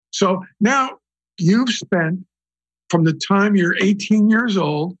So now you've spent from the time you're 18 years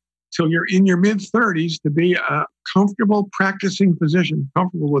old till you're in your mid-30s to be a comfortable practicing physician,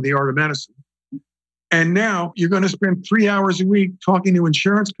 comfortable with the art of medicine. And now you're going to spend 3 hours a week talking to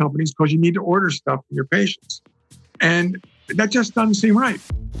insurance companies because you need to order stuff for your patients. And that just doesn't seem right.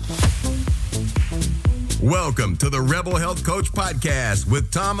 Welcome to the Rebel Health Coach Podcast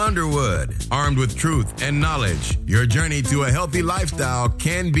with Tom Underwood. Armed with truth and knowledge, your journey to a healthy lifestyle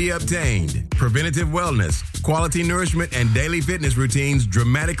can be obtained. Preventative wellness, quality nourishment, and daily fitness routines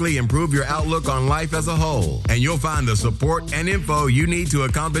dramatically improve your outlook on life as a whole. And you'll find the support and info you need to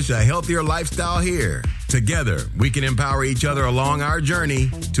accomplish a healthier lifestyle here. Together, we can empower each other along our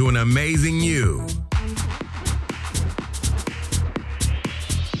journey to an amazing you.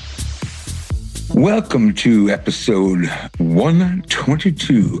 Welcome to episode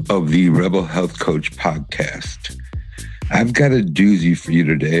 122 of the Rebel Health Coach Podcast. I've got a doozy for you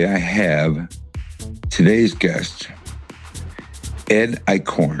today. I have today's guest, Ed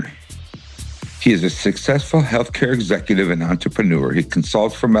Eichhorn. He is a successful healthcare executive and entrepreneur. He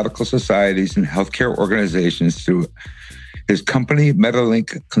consults for medical societies and healthcare organizations through his company,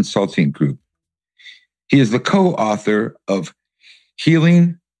 MetaLink Consulting Group. He is the co-author of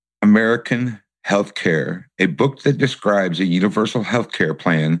Healing American Healthcare, a book that describes a universal healthcare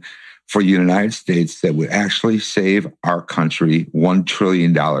plan for the United States that would actually save our country $1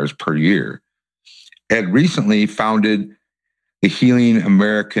 trillion per year. Ed recently founded the Healing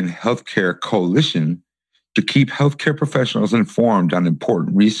American Healthcare Coalition to keep healthcare professionals informed on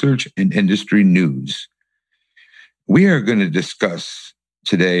important research and industry news. We are going to discuss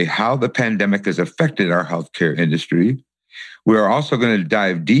today how the pandemic has affected our healthcare industry. We are also going to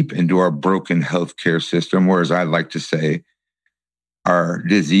dive deep into our broken healthcare system, or as I like to say, our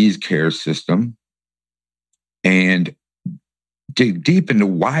disease care system, and dig deep into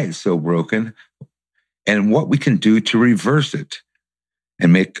why it's so broken and what we can do to reverse it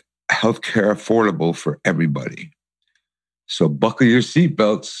and make healthcare affordable for everybody. So buckle your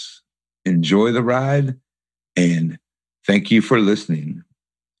seatbelts, enjoy the ride, and thank you for listening.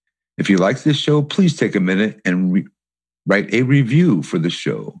 If you like this show, please take a minute and write a review for the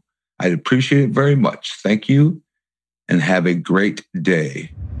show. I'd appreciate it very much. Thank you, and have a great day.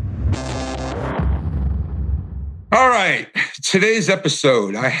 All right. Today's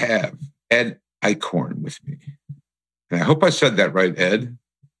episode, I have Ed Eichhorn with me. And I hope I said that right, Ed.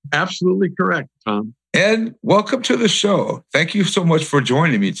 Absolutely correct, Tom. Ed, welcome to the show. Thank you so much for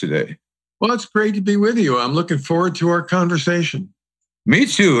joining me today. Well, it's great to be with you. I'm looking forward to our conversation. Me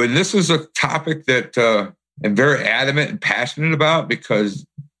too. And this is a topic that I'm very adamant and passionate about, because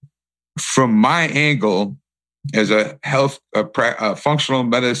from my angle as a functional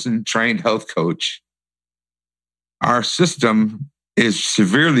medicine trained health coach, our system is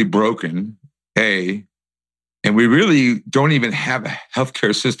severely broken, and we really don't even have a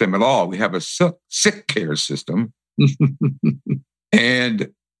healthcare system at all. We have a sick care system.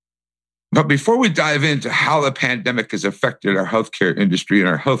 But before we dive into how the pandemic has affected our healthcare industry and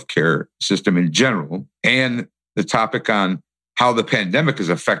our healthcare system in general, and the topic on how the pandemic has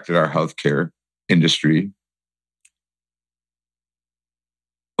affected our healthcare industry,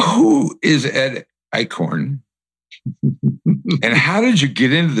 who is Ed Eichhorn? And how did you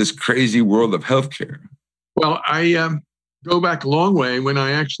get into this crazy world of healthcare? Well, I go back a long way. When I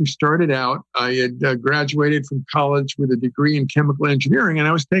actually started out, I had graduated from college with a degree in chemical engineering, and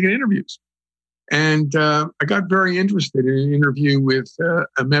I was taking interviews. And I got very interested in an interview with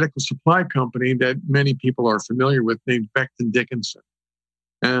a medical supply company that many people are familiar with, named Becton Dickinson.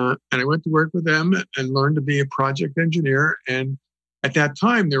 And I went to work with them and learned to be a project engineer. And at that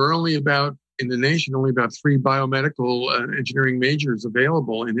time, there were in the nation, only about 3 biomedical engineering majors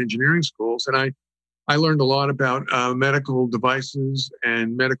available in engineering schools. And I learned a lot about medical devices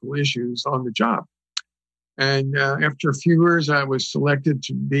and medical issues on the job. And after a few years, I was selected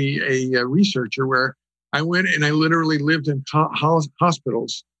to be a researcher, where I went and I literally lived in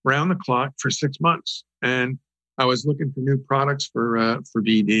hospitals round the clock for 6 months. And I was looking for new products for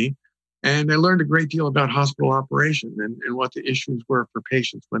BD. And I learned a great deal about hospital operation and what the issues were for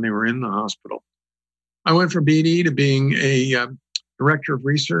patients when they were in the hospital. I went from BD to being a director of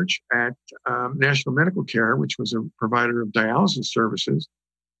research at National Medical Care, which was a provider of dialysis services.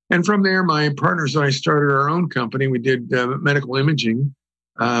 And from there, my partners and I started our own company. We did medical imaging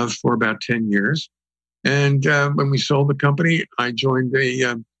for about 10 years. And when we sold the company, I joined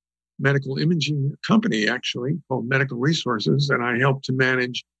a medical imaging company, actually, called Medical Resources. And I helped to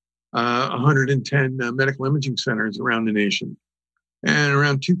manage 110 medical imaging centers around the nation. And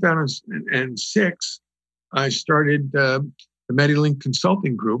around 2006, I started the the MediLink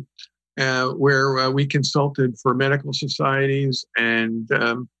Consulting Group, where we consulted for medical societies and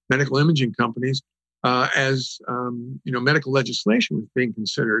medical imaging companies as medical legislation was being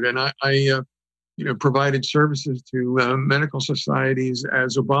considered, and I provided services to medical societies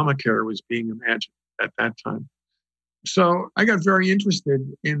as Obamacare was being imagined at that time. So I got very interested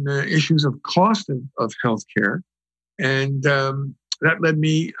in the issues of cost of healthcare, and that led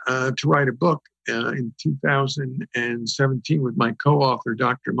me to write a book in 2017 with my co-author,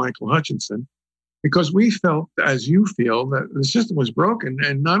 Dr. Michael Hutchinson, because we felt, as you feel, that the system was broken.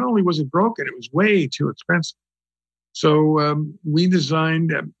 And not only was it broken, it was way too expensive. So we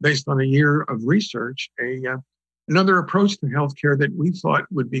designed, based on a year of research, another approach to healthcare that we thought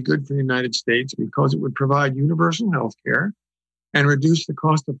would be good for the United States because it would provide universal healthcare and reduce the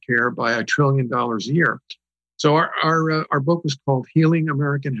cost of care by $1 trillion a year. So our book was called Healing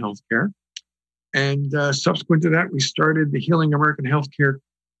American Healthcare. And subsequent to that, we started the Healing American Healthcare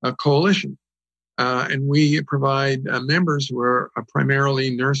Coalition. And we provide members who are primarily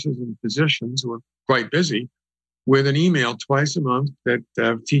nurses and physicians who are quite busy with an email twice a month that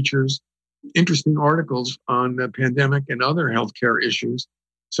features interesting articles on the pandemic and other healthcare issues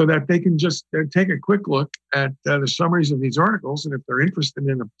so that they can just take a quick look at the summaries of these articles. And if they're interested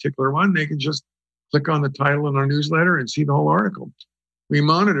in a particular one, they can just click on the title in our newsletter and see the whole article. We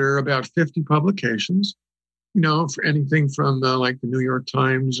monitor about 50 publications, for anything from like the New York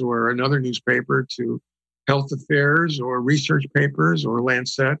Times or another newspaper to health affairs or research papers or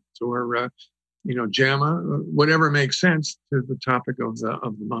Lancet or, JAMA, whatever makes sense to the topic of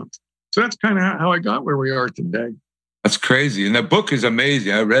the month. So that's kind of how I got where we are today. That's crazy. And the book is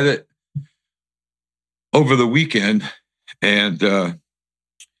amazing. I read it over the weekend. And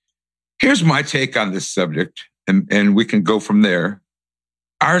here's my take on this subject, and we can go from there.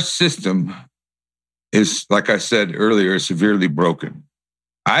 Our system is, like I said earlier, severely broken.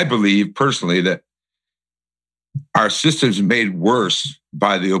 I believe personally that our system is made worse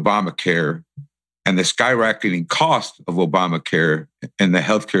by the Obamacare and the skyrocketing cost of Obamacare and the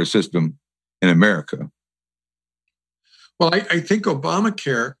healthcare system in America. Well, I think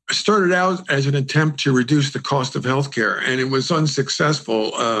Obamacare started out as an attempt to reduce the cost of healthcare, and it was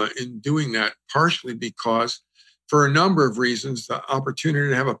unsuccessful in doing that, partially because, for a number of reasons, the opportunity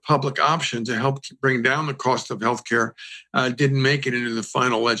to have a public option to help bring down the cost of healthcare didn't make it into the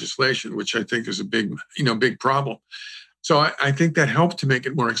final legislation, which I think is a big problem. So I think that helped to make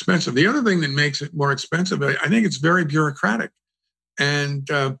it more expensive. The other thing that makes it more expensive, I think it's very bureaucratic. And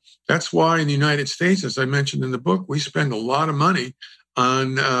that's why in the United States, as I mentioned in the book, we spend a lot of money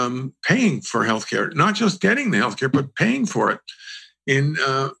on paying for healthcare, not just getting the healthcare, but paying for it. In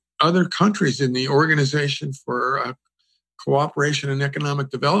other countries, in the Organization for Cooperation and Economic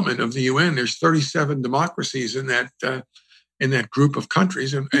Development of the UN, there's 37 democracies in that group of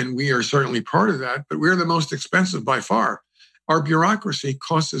countries, and we are certainly part of that, but we're the most expensive by far. Our bureaucracy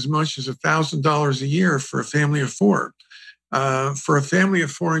costs as much as $1,000 a year for a family of four. For a family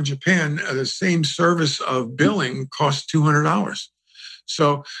of four in Japan, the same service of billing costs $200.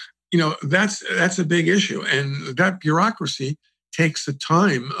 So, that's a big issue. And that bureaucracy takes the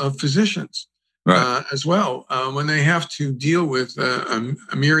time of physicians as well, when they have to deal with a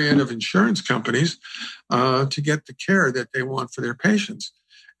myriad of insurance companies to get the care that they want for their patients.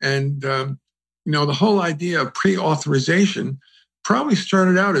 And, the whole idea of pre-authorization probably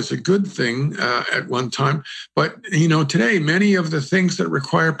started out as a good thing at one time. But, today, many of the things that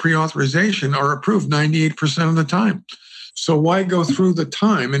require pre-authorization are approved 98% of the time. So why go through the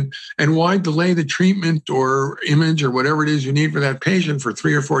time and why delay the treatment or image or whatever it is you need for that patient for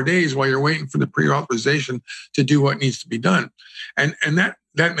 3 or 4 days while you're waiting for the pre-authorization to do what needs to be done? And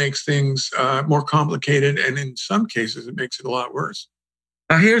that makes things more complicated. And in some cases, it makes it a lot worse.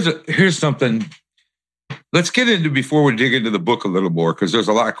 Now, here's something. Let's get into, before we dig into the book a little more, because there's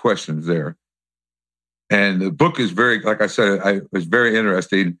a lot of questions there. And the book is very, like I said, it was very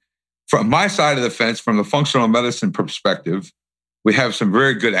interesting. From my side of the fence, from the functional medicine perspective, we have some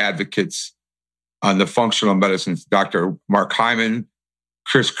very good advocates on the functional medicine. Dr. Mark Hyman,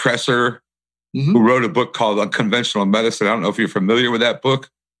 Chris Kresser, who wrote a book called Unconventional Medicine. I don't know if you're familiar with that book.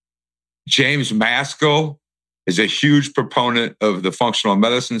 James Maskell is a huge proponent of the functional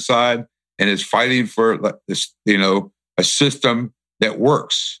medicine side and is fighting for this, a system that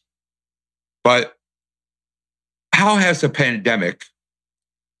works. But how has the pandemic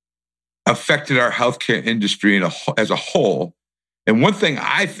affected our healthcare industry as a whole? And one thing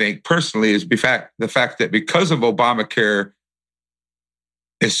I think personally is the fact that because of Obamacare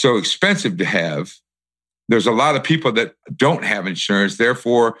is so expensive to have, there's a lot of people that don't have insurance.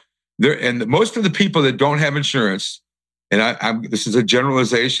 Therefore, most of the people that don't have insurance and this is a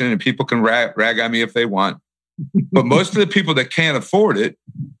generalization, and people can rag on me if they want. But most of the people that can't afford it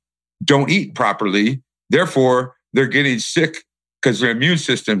don't eat properly. Therefore, they're getting sick because their immune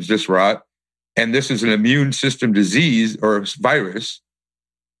system's disrupt. And this is an immune system disease or virus.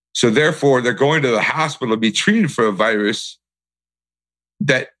 So therefore, they're going to the hospital to be treated for a virus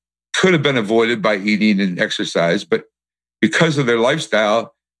that could have been avoided by eating and exercise. But because of their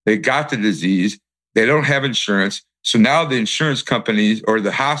lifestyle, they got the disease. They don't have insurance. So now the insurance companies or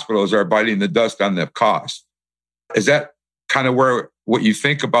the hospitals are biting the dust on the cost. Is that kind of what you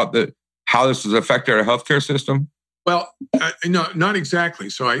think about how this has affected our healthcare system? Well, no, not exactly.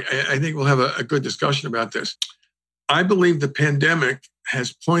 So I think we'll have a good discussion about this. I believe the pandemic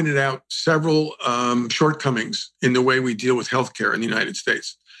has pointed out several shortcomings in the way we deal with healthcare in the United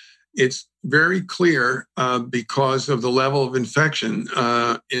States. It's very clear because of the level of infection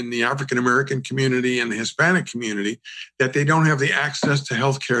in the African-American community and the Hispanic community that they don't have the access to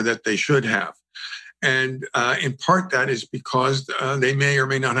healthcare that they should have. And in part, that is because they may or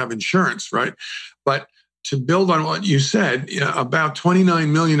may not have insurance, right? But to build on what you said, about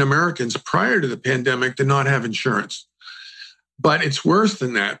 29 million Americans prior to the pandemic did not have insurance. But it's worse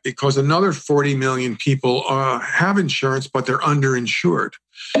than that because another 40 million people have insurance, but they're underinsured.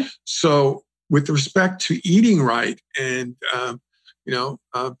 So with respect to eating right and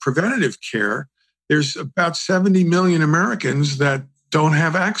preventative care, there's about 70 million Americans that don't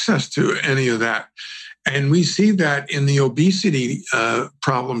have access to any of that. And we see that in the obesity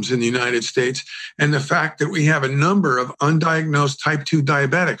problems in the United States and the fact that we have a number of undiagnosed type 2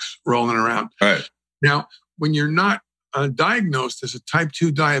 diabetics rolling around. Right. Now, when you're not diagnosed as a type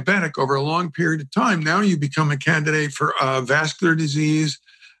 2 diabetic over a long period of time, now you become a candidate for vascular disease,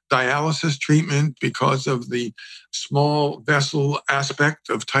 dialysis treatment because of the small vessel aspect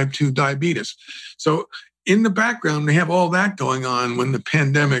of type 2 diabetes. So in the background, we have all that going on when the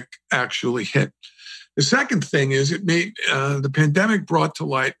pandemic actually hit. The second thing is the pandemic brought to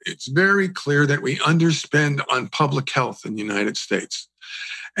light, it's very clear that we underspend on public health in the United States.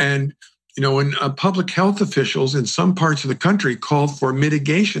 And, when public health officials in some parts of the country called for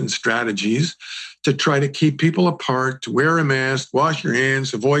mitigation strategies to try to keep people apart, to wear a mask, wash your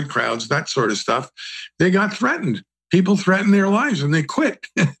hands, avoid crowds, that sort of stuff, they got threatened. People threatened their lives and they quit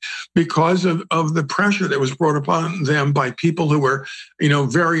because of the pressure that was brought upon them by people who were,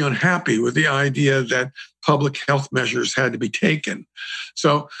 very unhappy with the idea that public health measures had to be taken.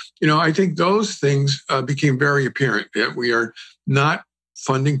 So, I think those things became very apparent that we are not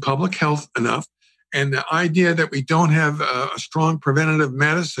funding public health enough. And the idea that we don't have a strong preventative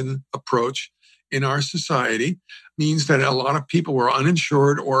medicine approach in our society means that a lot of people were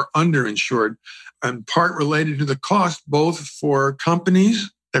uninsured or underinsured, in part related to the cost, both for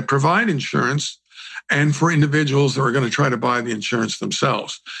companies that provide insurance and for individuals that are going to try to buy the insurance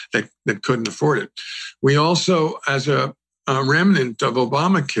themselves that couldn't afford it. We also, as a remnant of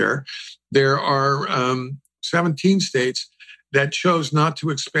Obamacare, there are 17 states that chose not to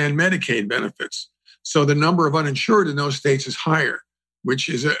expand Medicaid benefits. So the number of uninsured in those states is higher, which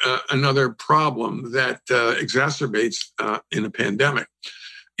is another problem that exacerbates in a pandemic.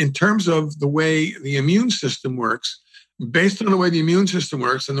 In terms of the way the immune system works, based on the way the immune system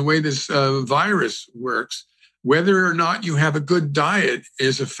works and the way this virus works, whether or not you have a good diet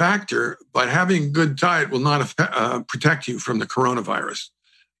is a factor, but having a good diet will not protect you from the coronavirus.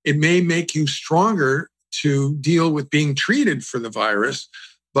 It may make you stronger to deal with being treated for the virus,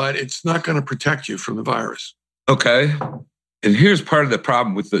 but it's not going to protect you from the virus. Okay. And here's part of the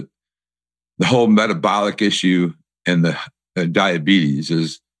problem with the whole metabolic issue and the diabetes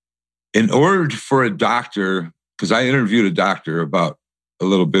is in order for a doctor, because I interviewed a doctor about a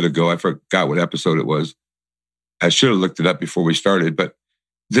little bit ago, I forgot what episode it was. I should have looked it up before we started, but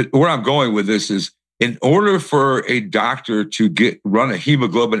where I'm going with this is in order for a doctor to run a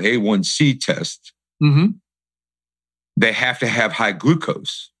hemoglobin A1C test, they have to have high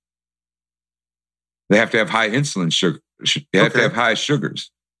glucose. They have to have high insulin sugar. They have to have high sugars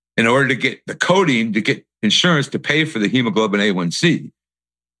in order to get the coding to get insurance to pay for the hemoglobin A1C.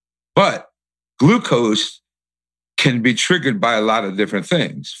 But glucose can be triggered by a lot of different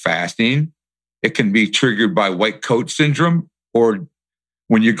things. Fasting, it can be triggered by white coat syndrome, or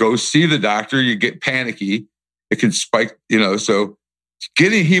when you go see the doctor, you get panicky. It can spike, so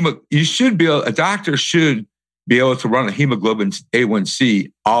getting a doctor should be able to run a hemoglobin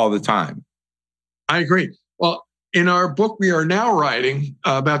A1C all the time. I agree. Well, in our book, we are now writing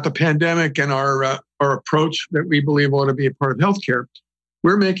about the pandemic and our approach that we believe ought to be a part of healthcare.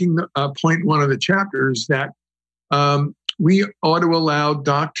 We're making point one of the chapters that we ought to allow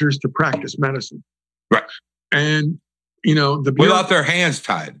doctors to practice medicine. Right. And without their hands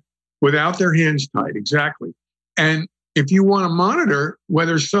tied. Without their hands tied, exactly. And if you want to monitor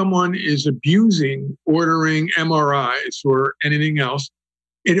whether someone is abusing ordering MRIs or anything else,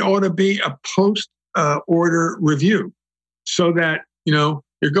 it ought to be a post-order review, so that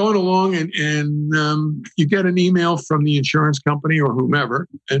you're going along and you get an email from the insurance company or whomever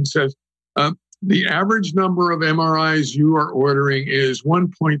and says, the average number of MRIs you are ordering is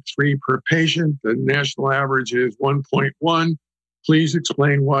 1.3 per patient. The national average is 1.1. Please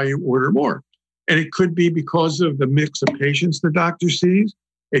explain why you order more. And it could be because of the mix of patients the doctor sees.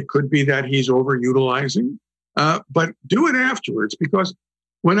 It could be that he's overutilizing. But do it afterwards, because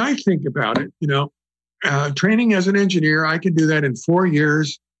when I think about it, training as an engineer, I could do that in 4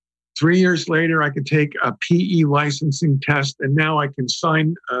 years. 3 years later, I could take a PE licensing test, and now I can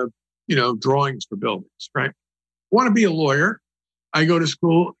sign, drawings for buildings, right? I want to be a lawyer. I go to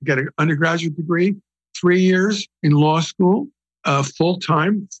school, get an undergraduate degree, 3 years in law school,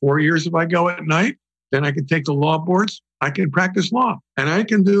 full-time, 4 years if I go at night. Then I can take the law boards. I can practice law, and I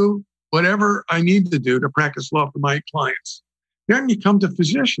can do whatever I need to do to practice law for my clients. Then you come to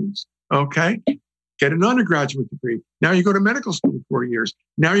physicians, okay? Get an undergraduate degree. Now you go to medical school 4 years.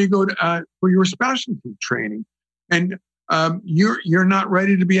 Now you go to, for your specialty training. And you're not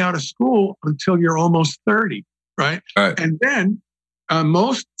ready to be out of school until you're almost 30, right? And then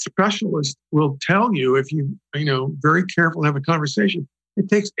most specialists will tell you, if you very careful have a conversation, it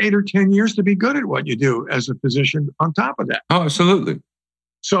takes 8 or 10 years to be good at what you do as a physician on top of that. Oh, absolutely.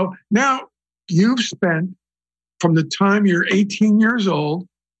 So now you've spent, from the time you're 18 years old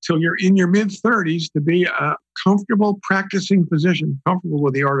till you're in your mid-30s, to be a comfortable practicing physician, comfortable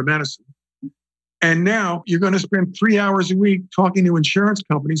with the art of medicine. And now you're going to spend 3 hours a week talking to insurance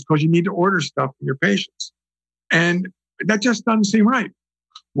companies because you need to order stuff for your patients. And that just doesn't seem right.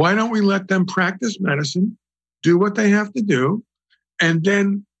 Why don't we let them practice medicine, do what they have to do, and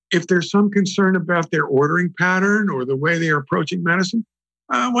then if there's some concern about their ordering pattern or the way they are approaching medicine,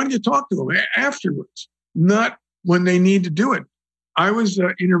 why don't you talk to them afterwards, not when they need to do it? I was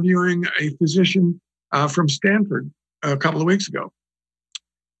interviewing a physician from Stanford a couple of weeks ago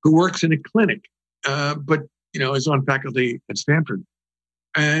who works in a clinic, but is on faculty at Stanford.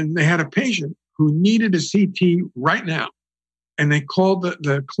 And they had a patient who needed a CT right now. And they called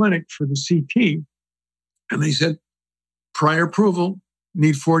the clinic for the CT. And they said, prior approval,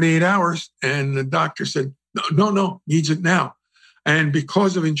 need 48 hours. And the doctor said, no, needs it now. And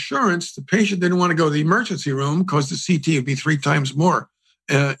because of insurance, the patient didn't want to go to the emergency room because the CT would be 3 times more,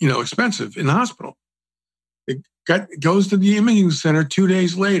 expensive in the hospital. It goes to the imaging center 2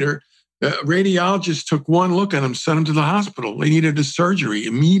 days later. The radiologist took one look at him, sent him to the hospital. They needed a surgery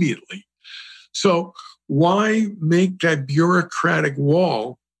immediately. So why make that bureaucratic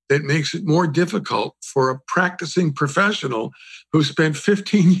wall that makes it more difficult for a practicing professional who spent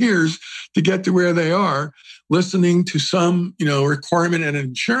 15 years to get to where they are, listening to some, requirement at an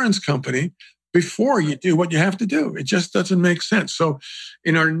insurance company before you do what you have to do? It just doesn't make sense. So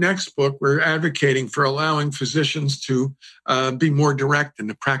in our next book, we're advocating for allowing physicians to be more direct in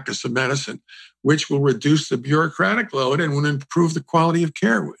the practice of medicine, which will reduce the bureaucratic load and will improve the quality of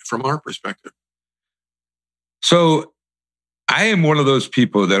care from our perspective. So I am one of those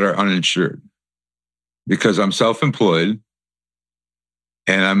people that are uninsured because I'm self-employed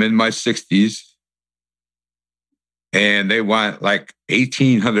and I'm in my 60s and they want like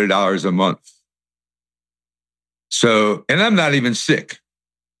 $1,800 a month. So, and I'm not even sick.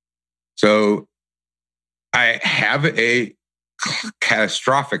 So I have a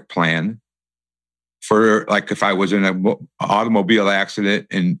catastrophic plan for, like, if I was in an automobile accident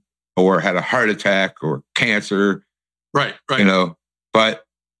or had a heart attack or cancer. Right. But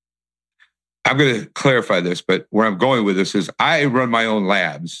I'm going to clarify this, but where I'm going with this is I run my own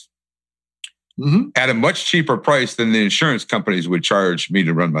labs at a much cheaper price than the insurance companies would charge me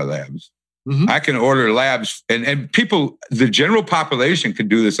to run my labs. I can order labs and people, the general population can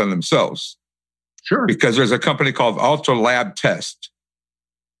do this on themselves. Sure. Because there's a company called Ultra Lab Test.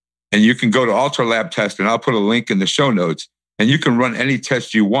 And you can go to Ultra Lab Test, and I'll put a link in the show notes, and you can run any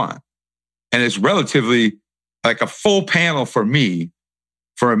test you want. And it's relatively like a full panel for me,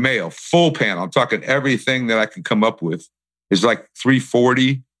 for a male, full panel. I'm talking everything that I can come up with is like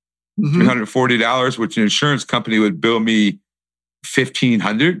 $340, $340, which an insurance company would bill me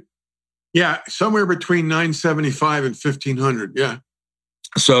 $1,500. Yeah, somewhere between $975 and $1,500. Yeah.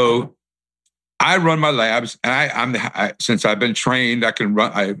 So I run my labs, and since I've been trained, I can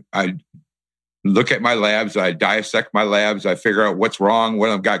run. I look at my labs, I dissect my labs, I figure out what's wrong, what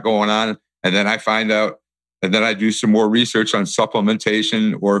I've got going on, and then I find out, and then I do some more research on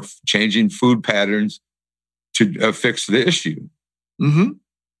supplementation or changing food patterns. to fix the issue. Mm-hmm.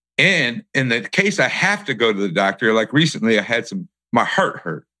 And in the case I have to go to the doctor, like recently I had my heart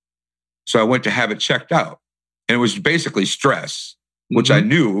hurt. So I went to have it checked out. And it was basically stress, which I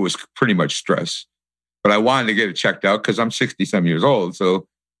knew was pretty much stress. But I wanted to get it checked out because I'm 60-some years old. So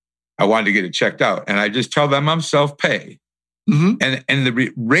I wanted to get it checked out. And I just tell them I'm self-pay. Mm-hmm. And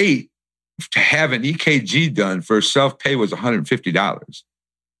the rate to have an EKG done for self-pay was $150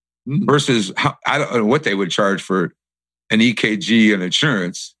 versus I don't know what they would charge for an EKG and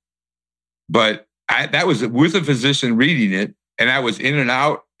insurance. But that was with a physician reading it. And I was in and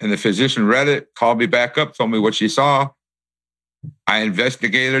out. And the physician read it, called me back up, told me what she saw. I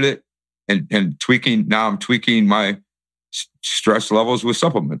investigated it and tweaking. Now I'm tweaking my stress levels with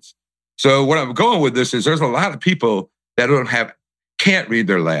supplements. So what I'm going with this is there's a lot of people that can't read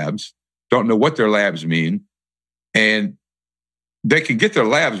their labs, don't know what their labs mean. And they can get their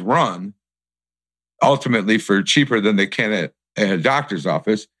labs run ultimately for cheaper than they can at a doctor's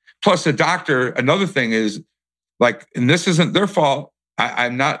office. Plus the doctor, another thing is like, and this isn't their fault.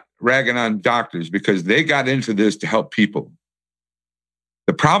 I'm not ragging on doctors because they got into this to help people.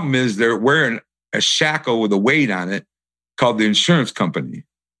 The problem is they're wearing a shackle with a weight on it called the insurance company.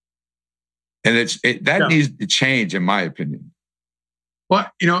 And that needs to change, in my opinion. Well,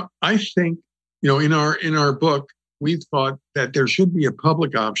 I think, in our book, we thought that there should be a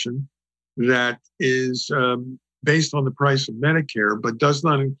public option that is based on the price of Medicare, but does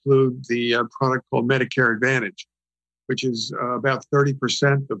not include the product called Medicare Advantage, which is about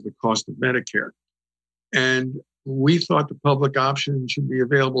 30% of the cost of Medicare. And we thought the public option should be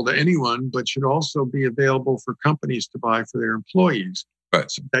available to anyone, but should also be available for companies to buy for their employees,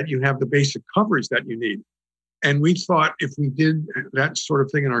 so that you have the basic coverage that you need. And we thought if we did that sort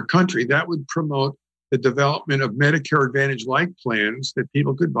of thing in our country, that would promote the development of Medicare Advantage-like plans that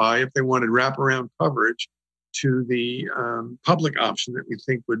people could buy if they wanted wraparound coverage to the public option that we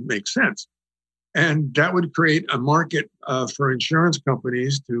think would make sense. And that would create a market for insurance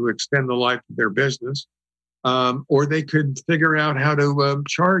companies to extend the life of their business. Or they could figure out how to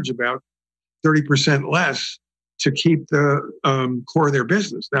charge about 30% less to keep the core of their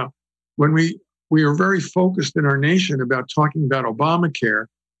business. Now, when we are very focused in our nation about talking about Obamacare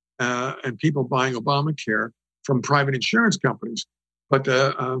and people buying Obamacare from private insurance companies. But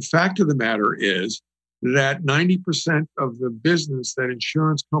the fact of the matter is that 90% of the business that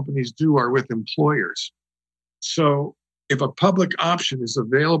insurance companies do are with employers. So if a public option is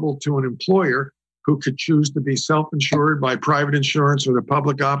available to an employer who could choose to be self-insured by private insurance or the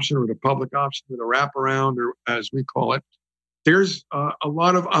public option with a wraparound, or as we call it, there's a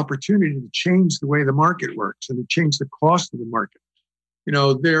lot of opportunity to change the way the market works and to change the cost of the market.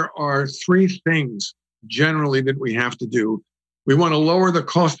 There are three things generally that we have to do. We want to lower the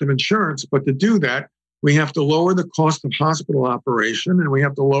cost of insurance, but to do that, we have to lower the cost of hospital operation and we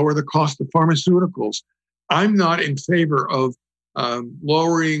have to lower the cost of pharmaceuticals. I'm not in favor of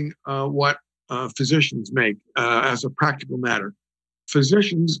lowering what physicians make as a practical matter.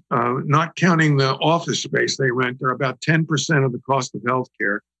 Physicians, not counting the office space they rent, are about 10% of the cost of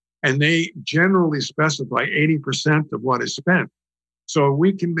healthcare, and they generally specify 80% of what is spent. So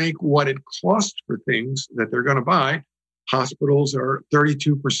we can make what it costs for things that they're going to buy. Hospitals are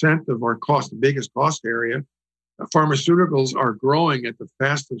 32% of our biggest cost area. Pharmaceuticals are growing at the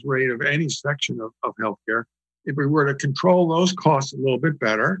fastest rate of any section of healthcare. If we were to control those costs a little bit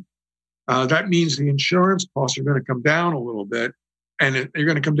better, that means the insurance costs are going to come down a little bit, and they're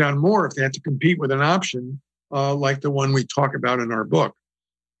going to come down more if they have to compete with an option like the one we talk about in our book.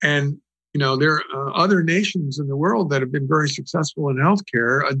 And there are other nations in the world that have been very successful in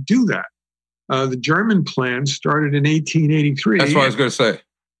healthcare do that. The German plan started in 1883. That's what I was going to say.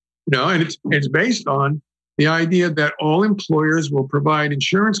 And it's based on the idea that all employers will provide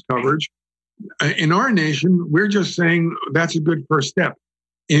insurance coverage. In our nation, we're just saying that's a good first step.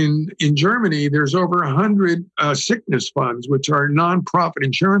 In Germany, there's over 100 sickness funds, which are nonprofit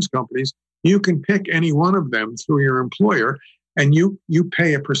insurance companies. You can pick any one of them through your employer, and you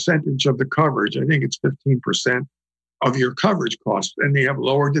pay a percentage of the coverage. I think it's 15% of your coverage costs, and they have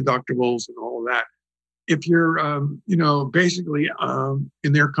lower deductibles and all of that. If you're, basically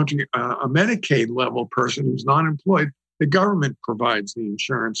in their country, a Medicaid level person who's not employed, the government provides the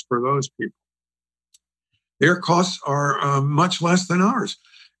insurance for those people. Their costs are much less than ours.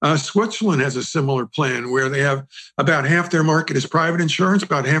 Switzerland has a similar plan where they have about half their market is private insurance,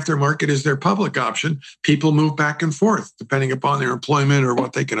 about half their market is their public option. People move back and forth depending upon their employment or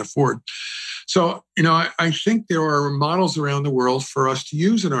what they can afford. So, I think there are models around the world for us to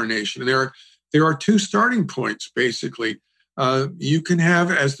use in our nation. There are two starting points, basically. You can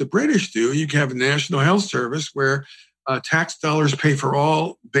have, as the British do, you can have a national health service where tax dollars pay for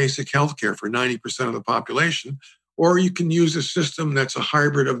all basic health care for 90% of the population. Or you can use a system that's a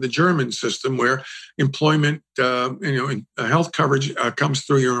hybrid of the German system where employment, health coverage comes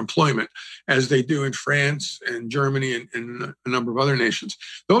through your employment, as they do in France and Germany and a number of other nations.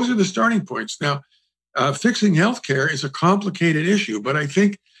 Those are the starting points. Now, fixing healthcare is a complicated issue, but I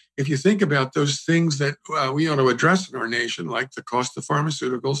think if you think about those things that we ought to address in our nation, like the cost of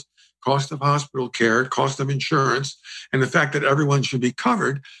pharmaceuticals, cost of hospital care, cost of insurance, and the fact that everyone should be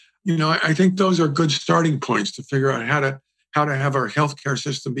covered, I think those are good starting points to figure out how to have our healthcare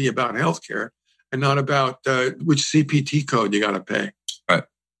system be about healthcare and not about which CPT code you got to pay. Right.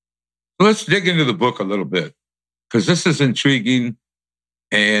 Let's dig into the book a little bit, because this is intriguing,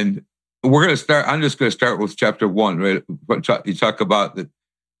 and we're going to start. I'm just going to start with chapter 1. Right, you talk about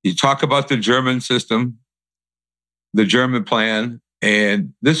the German system, the German plan,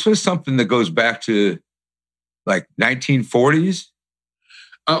 and this was something that goes back to like 1940s.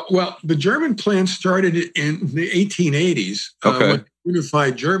 Well, the German plan started in the 1880s with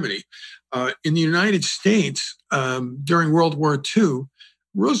unified Germany. In the United States, during World War II,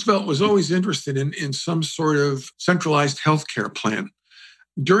 Roosevelt was always interested in some sort of centralized healthcare plan.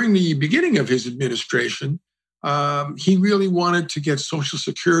 During the beginning of his administration, he really wanted to get Social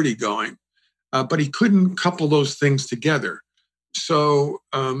Security going, but he couldn't couple those things together. So,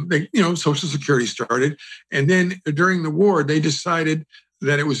 Social Security started. And then during the war, they decided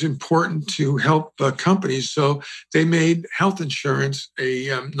that it was important to help companies. So they made health insurance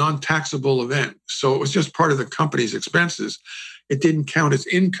a non-taxable event. So it was just part of the company's expenses. It didn't count as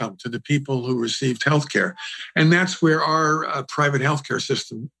income to the people who received healthcare. And that's where our private healthcare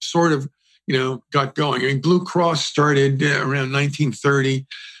system sort of, got going. I mean, Blue Cross started around 1930,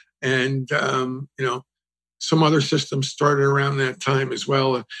 and, some other systems started around that time as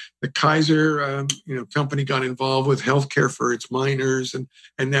well. The Kaiser, company got involved with healthcare for its miners, and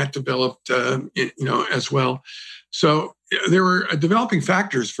that developed, as well. So there were developing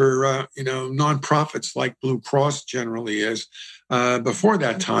factors for, nonprofits like Blue Cross generally as before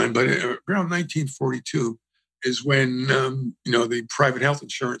that time, but around 1942 is when, the private health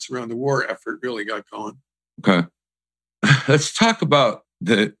insurance around the war effort really got going. Okay. Let's talk about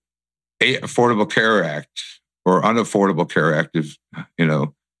the Affordable Care Act, or Unaffordable Care Act.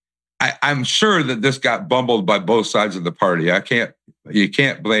 I'm sure that this got bumbled by both sides of the party. You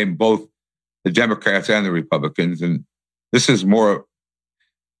can't blame both the Democrats and the Republicans. And this is more,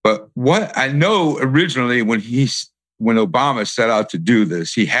 but what I know originally when Obama set out to do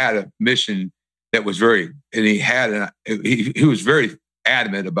this, he had a mission that was he was very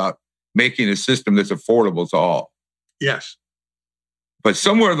adamant about making a system that's affordable to all. Yes. But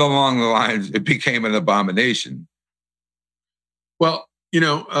somewhere along the lines, it became an abomination. Well,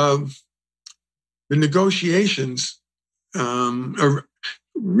 the negotiations are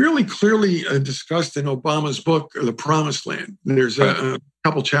really clearly discussed in Obama's book, The Promised Land. There's a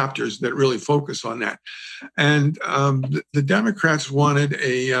couple chapters that really focus on that. And the Democrats wanted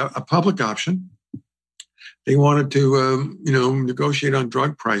a public option. They wanted to, negotiate on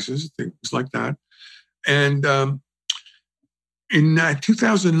drug prices, things like that. And in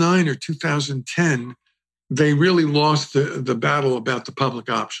 2009 or 2010, they really lost the battle about the public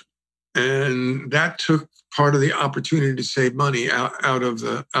option. And that took part of the opportunity to save money out of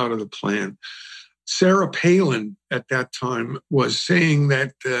the plan. Sarah Palin at that time was saying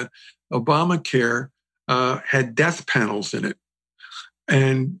that Obamacare had death panels in it.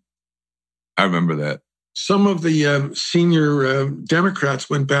 And I remember that. Some of the senior Democrats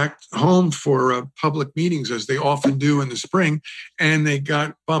went back home for public meetings, as they often do in the spring, and they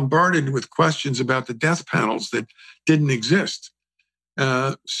got bombarded with questions about the death panels that didn't exist.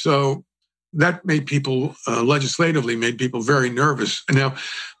 So that made people, legislatively, made people very nervous. Now,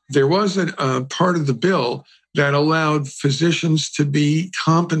 there was a part of the bill that allowed physicians to be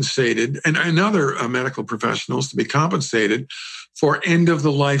compensated and other medical professionals to be compensated for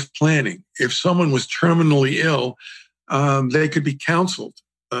end-of-the-life planning. If someone was terminally ill, they could be counseled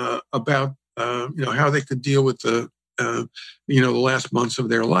about how they could deal with the last months of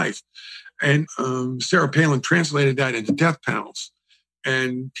their life. And Sarah Palin translated that into death panels.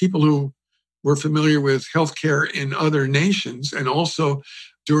 And people who were familiar with healthcare in other nations, and also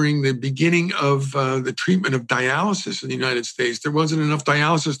during the beginning of the treatment of dialysis in the United States, there wasn't enough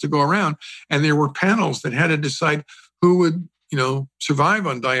dialysis to go around, and there were panels that had to decide who would survive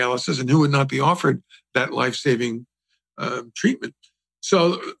on dialysis and who would not be offered that life-saving treatment.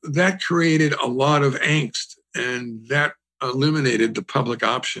 So that created a lot of angst, and that eliminated the public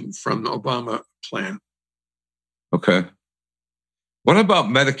option from the Obama plan. Okay. What about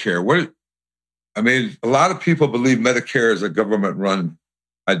Medicare? A lot of people believe Medicare is a government-run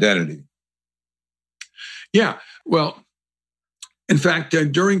identity. Yeah, well, in fact,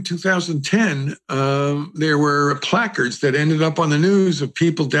 during 2010, there were placards that ended up on the news of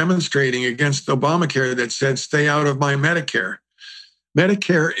people demonstrating against Obamacare that said, "Stay out of my Medicare."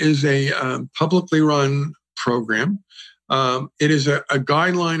 Medicare is a publicly run program. It is a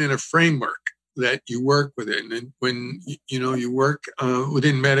guideline and a framework that you work within. And when you work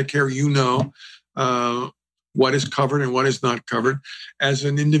within Medicare, what is covered and what is not covered. As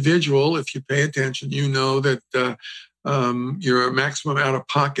an individual, if you pay attention, you know that your maximum out of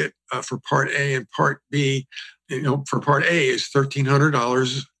pocket for Part A and Part B, for Part A is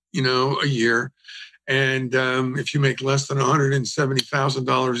 $1,300, a year. And if you make less than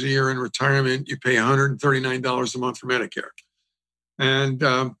 $170,000 a year in retirement, you pay $139 a month for Medicare. And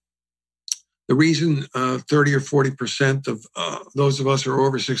the reason 30 or 40% of those of us who are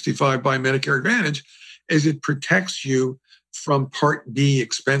over 65 buy Medicare Advantage is it protects you from Part B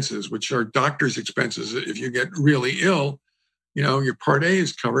expenses, which are doctor's expenses. If you get really ill, your Part A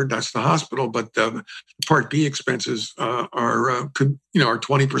is covered, that's the hospital, but Part B expenses are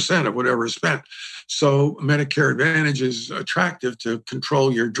 20% of whatever is spent. So Medicare Advantage is attractive to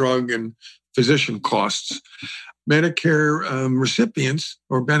control your drug and physician costs. Medicare recipients,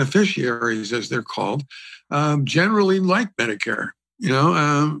 or beneficiaries as they're called, generally like Medicare.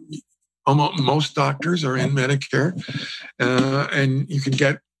 Most doctors are in Medicare, and you can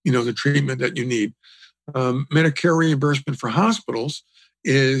get the treatment that you need. Medicare reimbursement for hospitals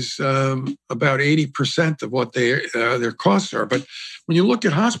is about 80% of what their costs are. But when you look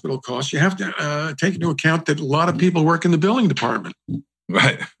at hospital costs, you have to take into account that a lot of people work in the billing department.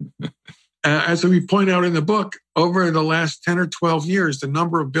 Right. As we point out in the book, over the last 10 or 12 years, the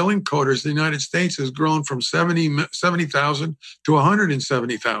number of billing coders in the United States has grown from 70,000 to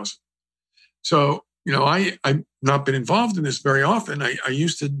 170,000. So, I've not been involved in this very often. I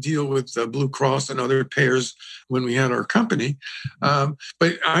used to deal with Blue Cross and other payers when we had our company.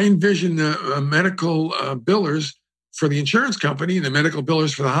 But I envision the medical billers for the insurance company, the medical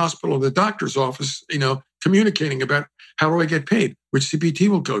billers for the hospital, the doctor's office, communicating about how do I get paid? Which CPT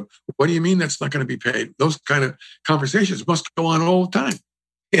will code? What do you mean that's not going to be paid? Those kind of conversations must go on all the time.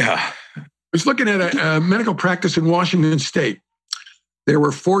 Yeah. I was looking at a medical practice in Washington State. There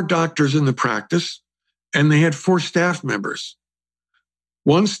were 4 doctors in the practice, and they had 4 staff members.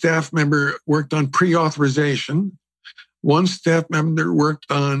 One staff member worked on pre-authorization. One staff member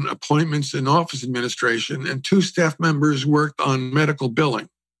worked on appointments and office administration, and 2 staff members worked on medical billing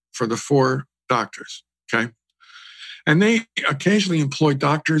for the 4 doctors. Okay. And they occasionally employ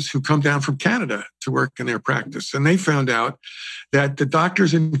doctors who come down from Canada to work in their practice. And they found out that the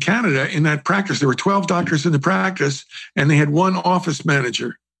doctors in Canada in that practice, there were 12 doctors in the practice, and they had 1 office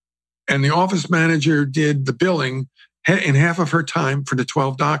manager. And the office manager did the billing in half of her time for the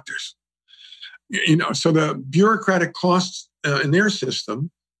 12 doctors. So the bureaucratic costs in their system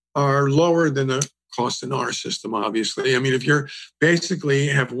are lower than the cost in our system, obviously. I mean, if you're basically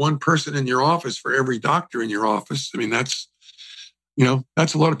have 1 person in your office for every doctor in your office, I mean, that's a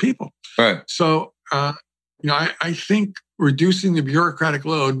lot of people. Right. So, I think reducing the bureaucratic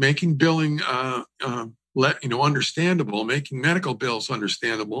load, making billing, understandable, making medical bills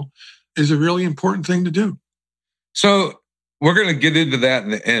understandable is a really important thing to do. So we're going to get into that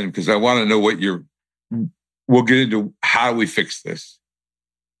in the end, because I want to know we'll get into how we fix this.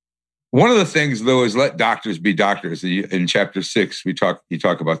 One of the things, though, is let doctors be doctors. In chapter 6, you talk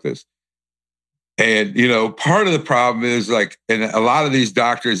about this. And, part of the problem is and a lot of these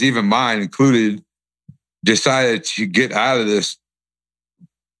doctors, even mine included, decided to get out of this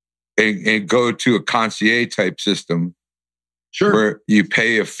and go to a concierge type system. Sure. Where you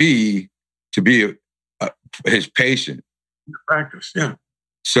pay a fee to be his patient. Practice, yeah.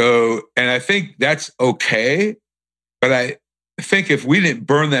 So, and I think that's okay, but I think if we didn't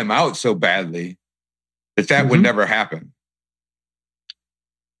burn them out so badly, that would never happen.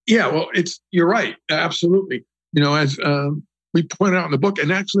 Yeah, well, you're right. Absolutely. As we pointed out in the book,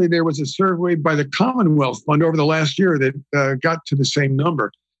 and actually there was a survey by the Commonwealth Fund over the last year that got to the same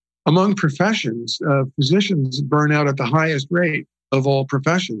number. Among professions, physicians burn out at the highest rate of all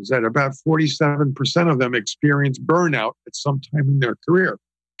professions. At about 47% of them experience burnout at some time in their career.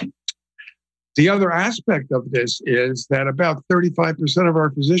 The other aspect of this is that about 35% of our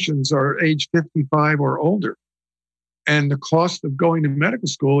physicians are age 55 or older. And the cost of going to medical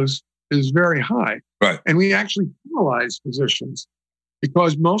school is very high. Right. And we actually penalize physicians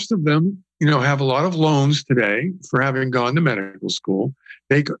because most of them, have a lot of loans today for having gone to medical school.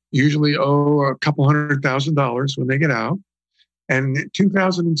 They usually owe a couple $100,000 when they get out. And in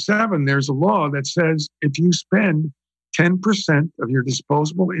 2007, there's a law that says if you spend 10% of your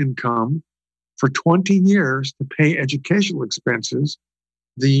disposable income for 20 years to pay educational expenses,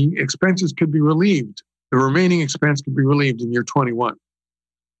 the expenses could be relieved. The remaining expense could be relieved in year 21.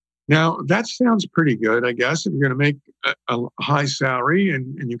 Now, that sounds pretty good, I guess, if you're going to make a high salary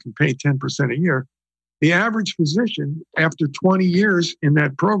and you can pay 10% a year. The average physician, after 20 years in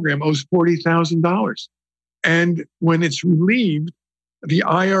that program, owes $40,000. And when it's relieved, the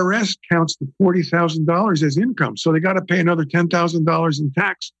IRS counts the $40,000 as income. So they got to pay another $10,000 in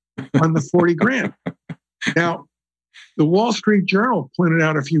tax on the 40 grand. Now, the Wall Street Journal pointed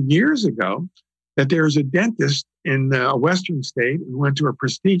out a few years ago that there's a dentist in a Western state who went to a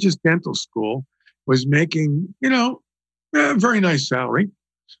prestigious dental school, was making, a very nice salary,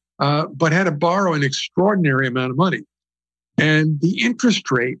 but had to borrow an extraordinary amount of money. And the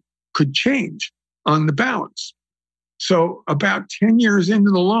interest rate could change on the balance. So about 10 years into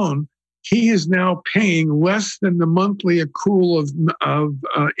the loan, he is now paying less than the monthly accrual of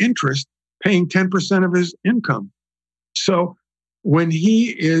interest, paying 10% of his income. So when he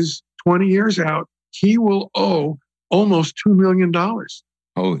is 20 years out, he will owe almost $2 million.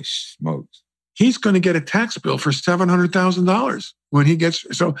 Holy smokes. He's going to get a tax bill for $700,000 when he gets,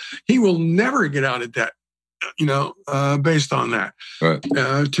 so he will never get out of debt, based on that, right.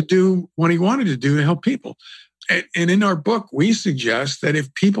 To do what he wanted to do to help people. And in our book, we suggest that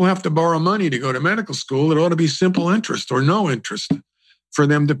if people have to borrow money to go to medical school, it ought to be simple interest or no interest for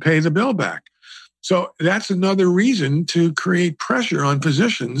them to pay the bill back. So that's another reason to create pressure on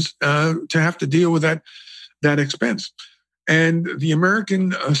physicians to have to deal with that expense. And the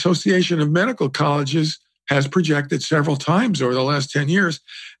American Association of Medical Colleges has projected several times over the last 10 years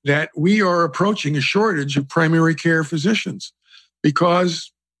that we are approaching a shortage of primary care physicians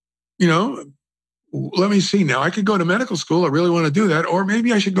because, let me see now. I could go to medical school. I really want to do that. Or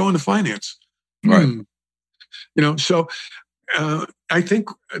maybe I should go into finance. Right. So I think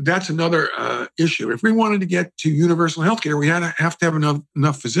that's another issue. If we wanted to get to universal healthcare, we have to have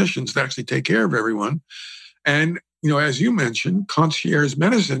enough physicians to actually take care of everyone. And, as you mentioned, concierge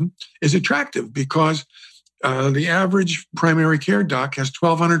medicine is attractive because the average primary care doc has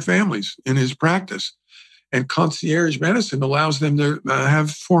 1,200 families in his practice. And concierge medicine allows them to have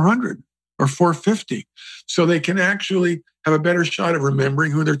 400 or 450. So they can actually have a better shot of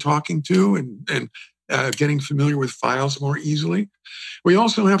remembering who they're talking to and getting familiar with files more easily. We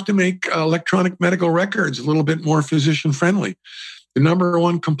also have to make electronic medical records a little bit more physician-friendly. The number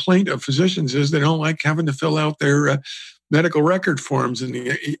one complaint of physicians is they don't like having to fill out their medical record forms in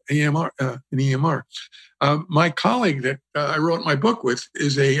the EMR. My colleague that I wrote my book with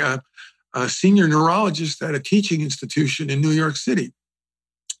is a senior neurologist at a teaching institution in New York City.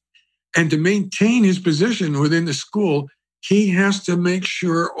 And to maintain his position within the school, he has to make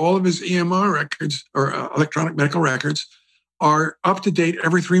sure all of his EMR records or electronic medical records are up to date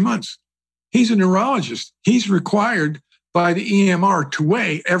every 3 months. He's a neurologist. He's required by the EMR to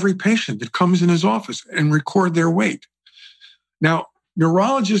weigh every patient that comes in his office and record their weight. Now,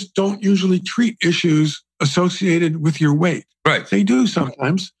 neurologists don't usually treat issues associated with your weight. Right. They do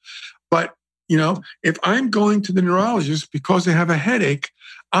sometimes. But, if I'm going to the neurologist because I have a headache,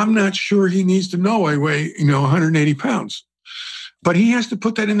 I'm not sure he needs to know I weigh, 180 pounds. But he has to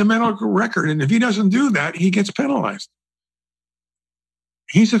put that in the medical record. And if he doesn't do that, he gets penalized.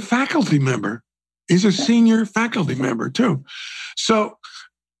 He's a faculty member. He's a senior faculty member too. So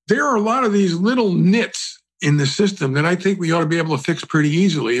there are a lot of these little nits in the system that I think we ought to be able to fix pretty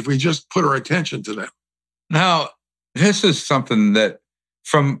easily if we just put our attention to them. Now, this is something that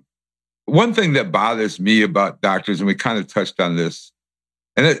one thing that bothers me about doctors, and we kind of touched on this,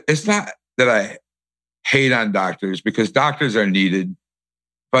 and it's not that I hate on doctors because doctors are needed,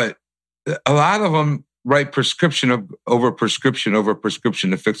 but a lot of them write prescription over prescription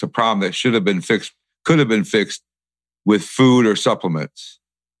to fix a problem that could have been fixed with food or supplements.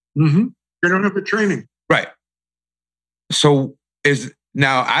 Mm-hmm. They don't have the training. Right. So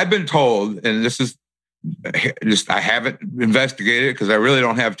now I've been told, and this is I haven't investigated it because I really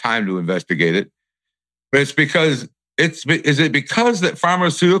don't have time to investigate it, but is it because that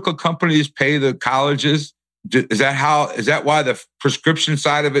pharmaceutical companies pay the colleges? Is that why the prescription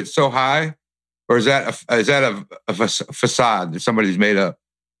side of it's so high? Or is that a facade that somebody's made up?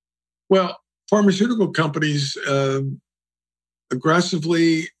 Well, pharmaceutical companies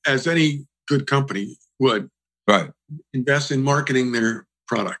aggressively, as any good company would, right, invest in marketing their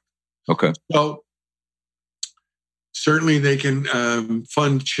product. Okay. So certainly they can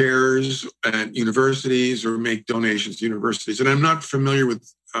fund chairs at universities or make donations to universities. And I'm not familiar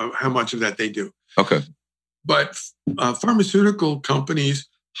with how much of that they do. Okay. But pharmaceutical companies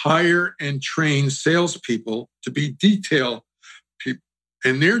hire and train salespeople to be detail people.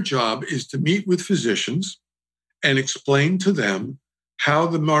 And their job is to meet with physicians and explain to them how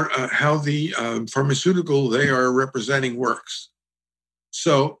the pharmaceutical they are representing works.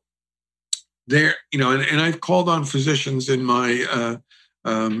 So there, and I've called on physicians in my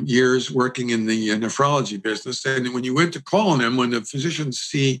years working in the nephrology business. And when you went to call on them, when the physicians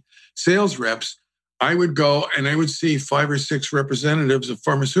see sales reps, I would go and I would see 5 or 6 representatives of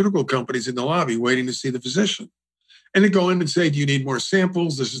pharmaceutical companies in the lobby waiting to see the physician. And they go in and say, do you need more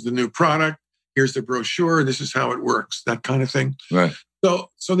samples? This is the new product. Here's the brochure. This is how it works, that kind of thing. Right.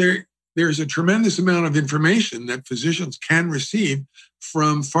 So there's a tremendous amount of information that physicians can receive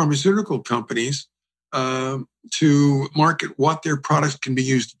from pharmaceutical companies to market what their products can be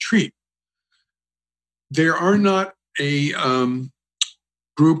used to treat. There are not a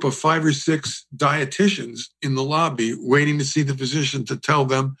group of 5 or 6 dietitians in the lobby waiting to see the physician to tell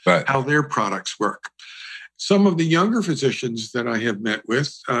them how their products work. Some of the younger physicians that I have met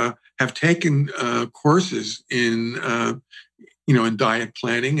with have taken courses in diet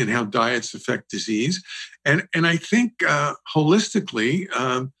planning and how diets affect disease. And I think holistically,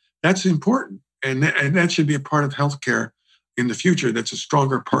 that's important. And that should be a part of healthcare in the future. That's a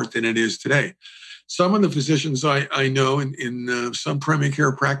stronger part than it is today. Some of the physicians I know in some primary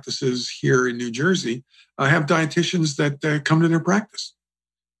care practices here in New Jersey have dietitians that come to their practice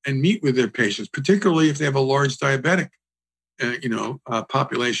and meet with their patients, particularly if they have a large diabetic,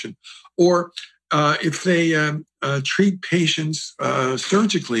 population, or if they treat patients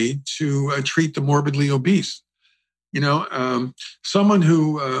surgically to treat the morbidly obese. Someone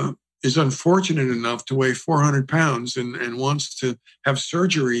who is unfortunate enough to weigh 400 pounds and wants to have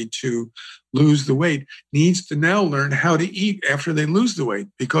surgery to lose the weight needs to now learn how to eat after they lose the weight,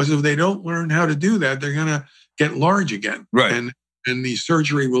 because if they don't learn how to do that, they're going to get large again. Right. And the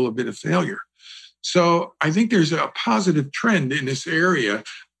surgery will have been a failure. So I think there's a positive trend in this area,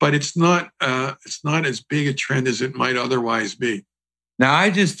 but it's not as big a trend as it might otherwise be. Now,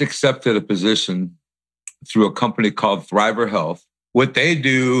 I just accepted a position through a company called Thriver Health. What they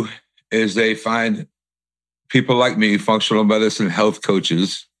do is they find people like me, functional medicine health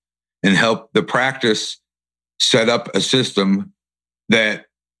coaches, and help the practice set up a system that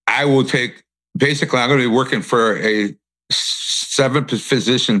I will take. Basically, I'm going to be working for a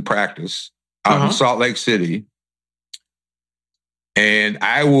 7-physician practice out in Salt Lake City. And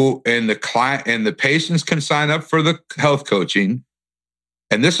the client and the patients can sign up for the health coaching.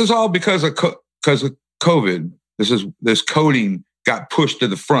 And this is all because of COVID. This coding got pushed to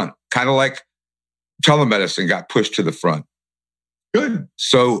the front, kind of like telemedicine got pushed to the front. Good.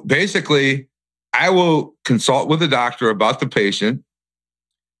 So basically, I will consult with the doctor about the patient,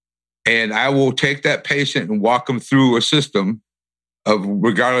 and I will take that patient and walk them through a system of,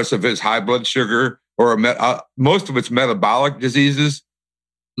 regardless of his high blood sugar or most of it's metabolic diseases.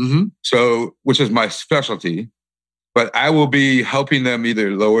 Mm-hmm. So, which is my specialty, but I will be helping them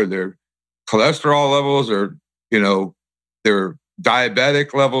either lower their cholesterol levels or, their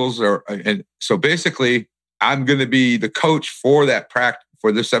diabetic levels, and so basically I'm going to be the coach for that practice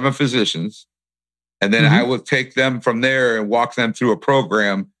for the 7 physicians. And then I will take them from there and walk them through a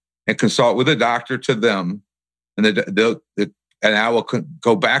program and consult with the doctor to them. And and I will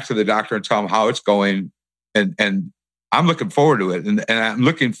go back to the doctor and tell them how it's going. And I'm looking forward to it. And I'm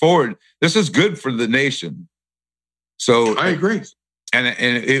looking forward. This is good for the nation. So I agree. And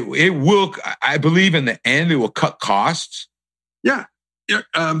it will, I believe in the end, it will cut costs. Yeah.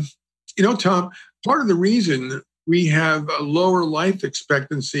 Tom, part of the reason we have a lower life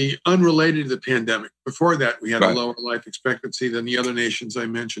expectancy unrelated to the pandemic, before that we had a lower life expectancy than the other nations I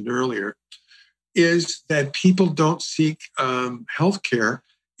mentioned earlier, is that people don't seek healthcare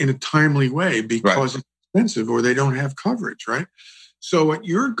in a timely way because it's expensive or they don't have coverage, right? So what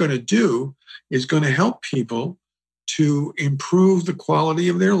you're going to do is going to help people to improve the quality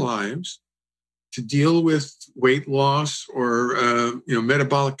of their lives, to deal with weight loss or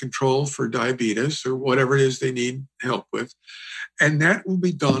metabolic control for diabetes or whatever it is they need help with. And that will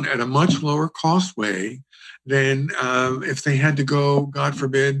be done at a much lower cost way than if they had to go, God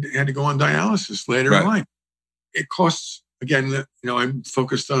forbid, had to go on dialysis later in life. It costs, again, I'm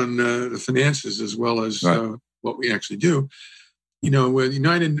focused on the finances as well as what we actually do. With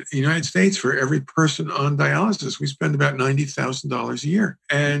the United States, for every person on dialysis, we spend about $90,000 a year.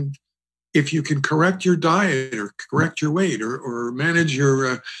 And if you can correct your diet or correct your weight or manage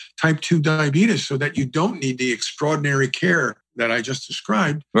your type 2 diabetes so that you don't need the extraordinary care that I just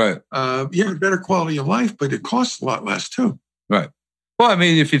described, you have a better quality of life, but it costs a lot less too. Right. Well, I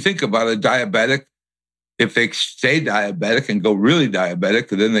mean, if you think about a diabetic, if they stay diabetic and go really diabetic,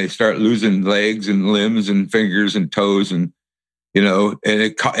 then they start losing legs and limbs and fingers and toes, and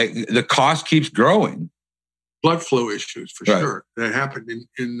the cost keeps growing. Blood flow issues, for sure. That happened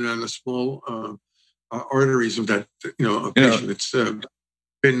in the small arteries of that, a patient that's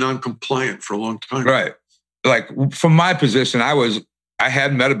been non-compliant for a long time. Right. Like from my position, I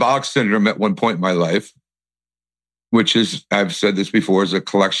had metabolic syndrome at one point in my life, which is, I've said this before, is a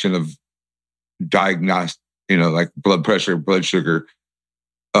collection of diagnosed, like blood pressure, blood sugar,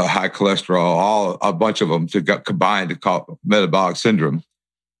 high cholesterol, a bunch of them combined to call metabolic syndrome.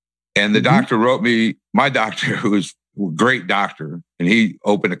 And the doctor wrote me, my doctor, who was a great doctor, and he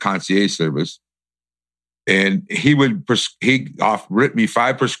opened a concierge service. And he wrote me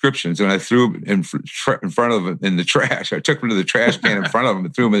 5 prescriptions, and I threw them in front of him in the trash. I took them to the trash can in front of him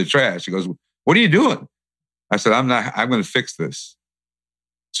and threw them in the trash. He goes, "What are you doing?" I said, I'm going to fix this.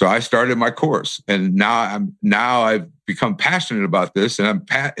 So I started my course, and now I've become passionate about this. And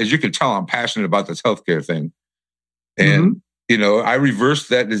as you can tell, I'm passionate about this healthcare thing. And, I reversed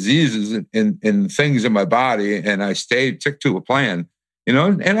that diseases and things in my body, and I stick to a plan,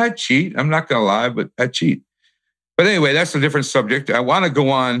 and I cheat. I'm not going to lie, but I cheat. But anyway, that's a different subject. I want to go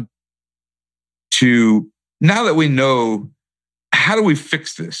on to, now that we know, how do we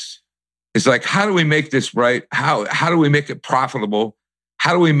fix this? It's like, how do we make this right? How do we make it profitable?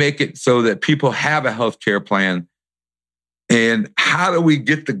 How do we make it so that people have a healthcare plan? And how do we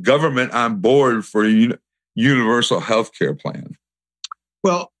get the government on board for a universal healthcare plan?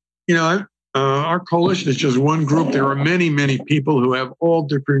 Well, our coalition is just one group. There are many, many people who have all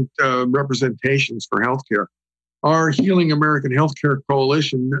different representations for healthcare. Our Healing American Healthcare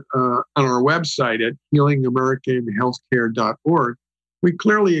Coalition, on our website at healingamericanhealthcare.org, we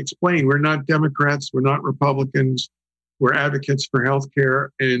clearly explain we're not Democrats, we're not Republicans, we're advocates for healthcare,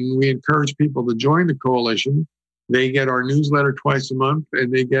 and we encourage people to join the coalition. They get our newsletter twice a month,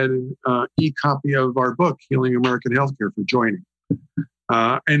 and they get an e-copy of our book, Healing American Healthcare, for joining.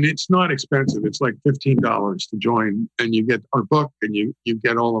 And it's not expensive. It's like $15 to join, and you get our book, and you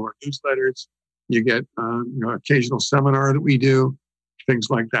get all of our newsletters. You get occasional seminar that we do, things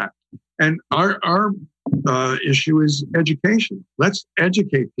like that. And our issue is education. Let's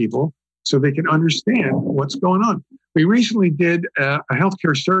educate people so they can understand what's going on. We recently did a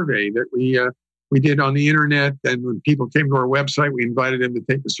healthcare survey that we did on the internet, and when people came to our website, we invited them to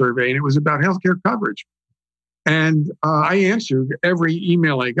take the survey, and it was about healthcare coverage. And I answered every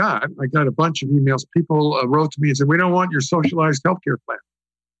email I got. I got a bunch of emails. People wrote to me and said, "We don't want your socialized healthcare plan."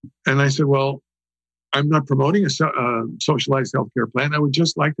 And I said, "Well, I'm not promoting a socialized healthcare plan. I would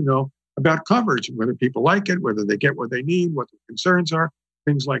just like to know about coverage, whether people like it, whether they get what they need, what the concerns are,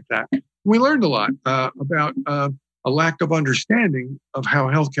 things like that." We learned a lot about a lack of understanding of how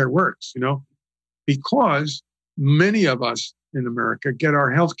healthcare works, because many of us in America get our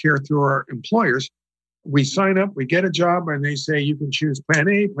healthcare through our employers. We sign up, we get a job, and they say, you can choose plan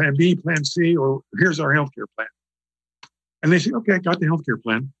A, plan B, plan C, or here's our healthcare plan. And they say, okay, I got the healthcare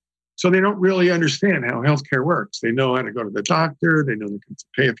plan. So they don't really understand how healthcare works. They know how to go to the doctor. They know they can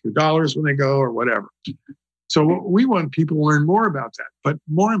pay a few dollars when they go or whatever. So we want people to learn more about that. But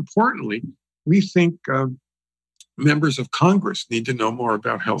more importantly, we think members of Congress need to know more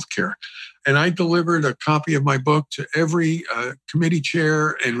about healthcare. And I delivered a copy of my book to every committee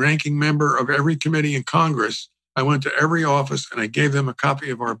chair and ranking member of every committee in Congress. I went to every office and I gave them a copy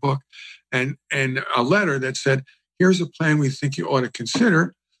of our book and a letter that said, here's a plan we think you ought to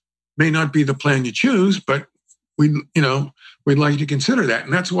consider. May not be the plan you choose, but we'd like you to consider that.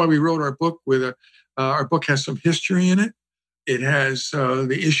 And that's why we wrote our book our book has some history in it. It has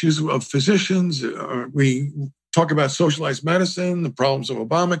the issues of physicians. We talk about socialized medicine, the problems of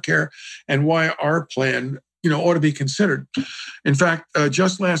Obamacare, and why our plan, ought to be considered. In fact,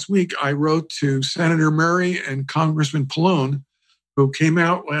 just last week, I wrote to Senator Murray and Congressman Pallone, who came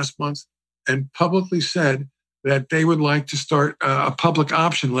out last month and publicly said that they would like to start a public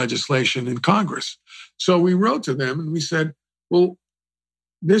option legislation in Congress. So we wrote to them and we said, well,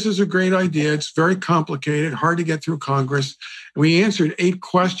 this is a great idea. It's very complicated, hard to get through Congress. And we answered 8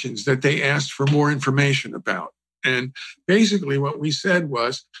 questions that they asked for more information about. And basically what we said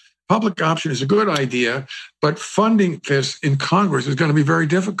was, public option is a good idea, but funding this in Congress is going to be very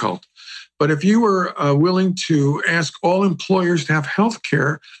difficult. But if you were willing to ask all employers to have health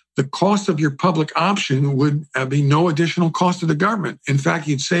care, the cost of your public option would be no additional cost to the government. In fact,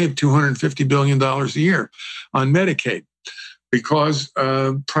 you'd save $250 billion a year on Medicaid. Because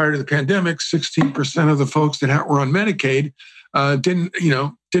prior to the pandemic, 16% of the folks that were on Medicaid didn't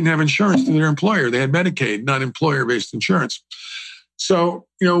have insurance through their employer. They had Medicaid, not employer-based insurance. So,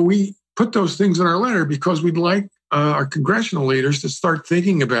 we put those things in our letter because we'd like our congressional leaders to start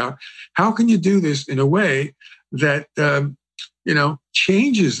thinking about how can you do this in a way that,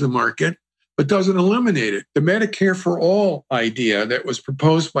 changes the market, but doesn't eliminate it. The Medicare for All idea that was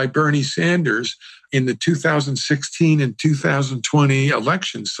proposed by Bernie Sanders in the 2016 and 2020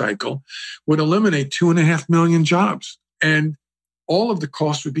 election cycle would eliminate 2.5 million jobs. And all of the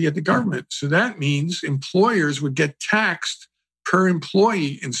costs would be at the government. So that means employers would get taxed per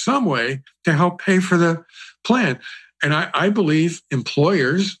employee in some way to help pay for the plan. And I believe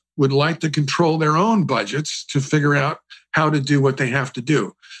employers would like to control their own budgets to figure out how to do what they have to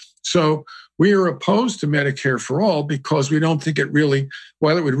do. So we are opposed to Medicare for All because we don't think it really,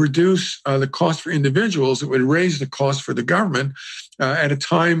 while it would reduce the cost for individuals, it would raise the cost for the government at a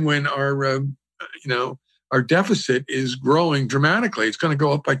time when our deficit is growing dramatically. It's going to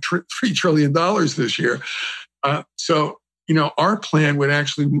go up by $3 trillion this year. Our plan would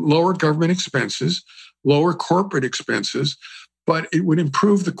actually lower government expenses, lower corporate expenses, but it would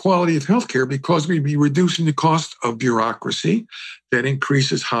improve the quality of healthcare because we'd be reducing the cost of bureaucracy that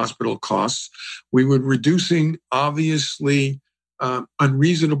increases hospital costs. We would reducing, obviously,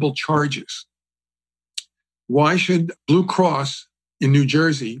 unreasonable charges. Why should Blue Cross in New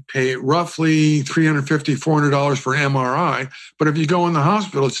Jersey pay roughly $350, $400 for an MRI, but if you go in the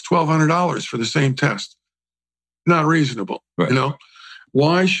hospital, it's $1,200 for the same test? Not reasonable, right.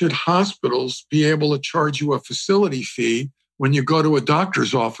 Why should hospitals be able to charge you a facility fee when you go to a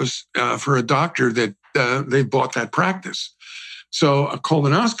doctor's office for a doctor that they bought that practice? So a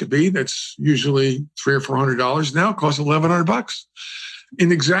colonoscopy that's usually $300 or $400 now costs $1,100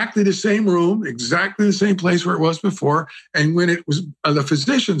 in exactly the same room, exactly the same place where it was before. And when it was the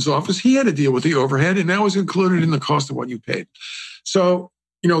physician's office, he had to deal with the overhead, and that was included in the cost of what you paid. So,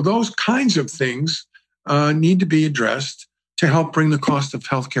 those kinds of things need to be addressed to help bring the cost of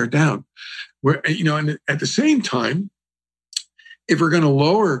healthcare down. And at the same time, if we're going to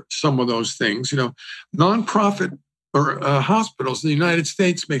lower some of those things, nonprofit or hospitals in the United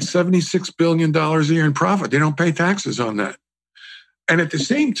States make $76 billion a year in profit. They don't pay taxes on that. And at the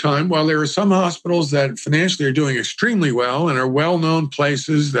same time, while there are some hospitals that financially are doing extremely well and are well-known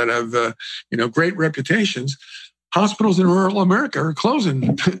places that have, great reputations, hospitals in rural America are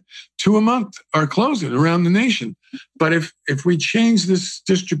closing. 2 a month are closing around the nation. But if we change this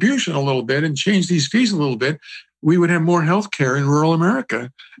distribution a little bit and change these fees a little bit, we would have more healthcare in rural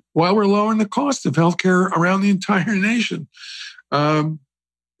America while we're lowering the cost of healthcare around the entire nation.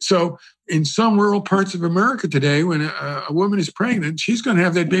 So in some rural parts of America today, when a woman is pregnant, she's going to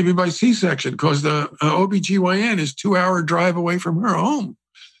have that baby by C-section because the OBGYN is 2-hour drive away from her home.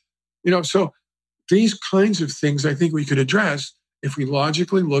 So these kinds of things I think we could address if we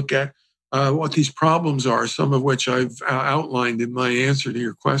logically look at what these problems are, some of which I've outlined in my answer to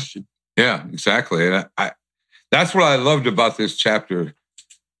your question. Yeah, exactly. And that's what I loved about this chapter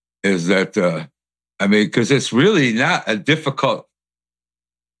is that, because it's really not difficult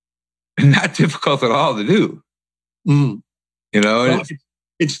at all to do. Mm.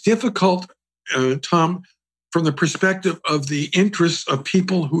 It's difficult, Tom, from the perspective of the interests of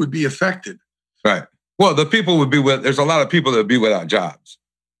people who would be affected. Right. Well, the people would be there's a lot of people that would be without jobs.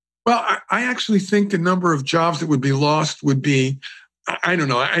 Well, I actually think the number of jobs that would be lost would be, I don't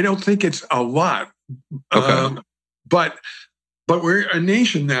know. I don't think it's a lot. Okay. But we're a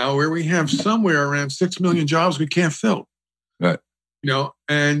nation now where we have somewhere around 6 million jobs we can't fill. Right.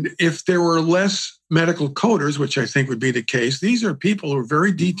 And if there were less medical coders, which I think would be the case, these are people who are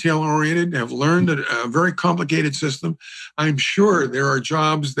very detail-oriented, have learned a very complicated system. I'm sure there are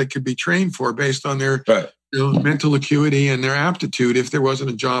jobs that could be trained for based on their mental acuity and their aptitude if there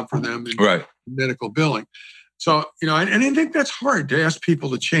wasn't a job for them in medical billing. So, and I think that's hard to ask people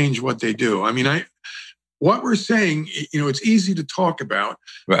to change what they do. I mean, what we're saying, it's easy to talk about,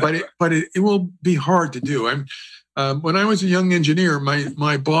 but it will be hard to do. When I was a young engineer,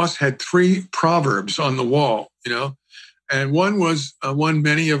 my boss had 3 proverbs on the wall, and one was one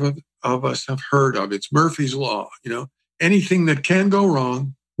many of us have heard of. It's Murphy's Law. Anything that can go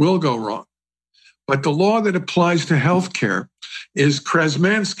wrong will go wrong. But the law that applies to healthcare is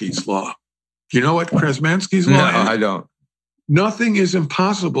Kresmansky's law. Do you know what Kresmansky's law is? No, I don't. Nothing is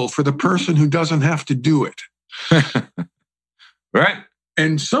impossible for the person who doesn't have to do it. Right.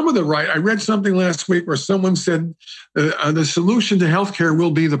 And I read something last week where someone said the solution to healthcare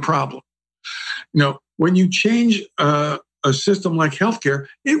will be the problem. When you change a system like healthcare,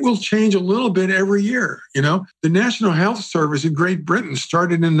 it will change a little bit every year. The National Health Service in Great Britain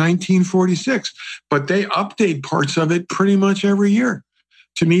started in 1946, but they update parts of it pretty much every year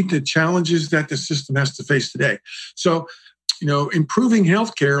to meet the challenges that the system has to face today. So improving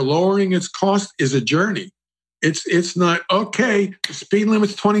healthcare, lowering its cost is a journey. It's not, okay, the speed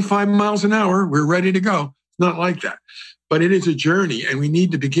limit's 25 miles an hour, we're ready to go. It's not like that. But it is a journey, and we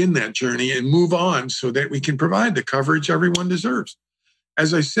need to begin that journey and move on so that we can provide the coverage everyone deserves.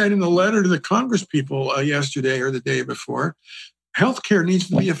 As I said in the letter to the Congress people yesterday or the day before, healthcare needs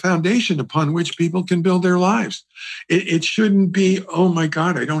to be a foundation upon which people can build their lives. It shouldn't be, oh my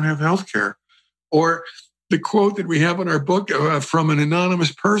God, I don't have healthcare. Or the quote that we have in our book from an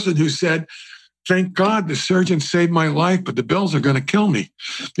anonymous person who said, thank God the surgeon saved my life, but the bills are going to kill me.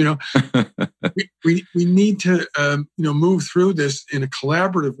 We need to move through this in a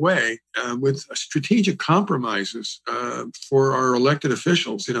collaborative way with strategic compromises for our elected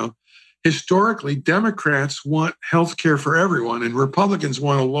officials. Historically, Democrats want health care for everyone, and Republicans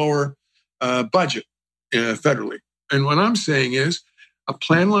want a lower budget federally. And what I'm saying is, a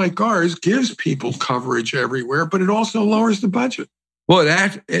plan like ours gives people coverage everywhere, but it also lowers the budget. Well,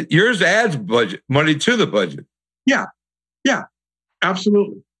 yours adds budget money to the budget. Yeah,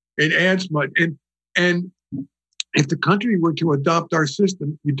 absolutely. It adds money. And if the country were to adopt our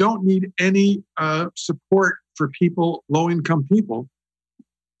system, you don't need any support for people, low-income people.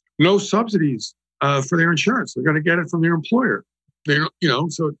 No subsidies for their insurance. They're going to get it from their employer. So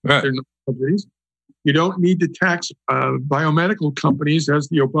right. There are no subsidies. You don't need to tax biomedical companies as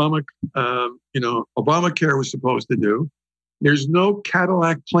the Obamacare was supposed to do. There's no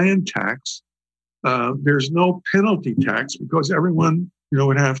Cadillac plan tax. There's no penalty tax because everyone,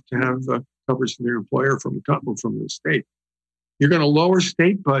 would have to have coverage from their employer from the state. You're going to lower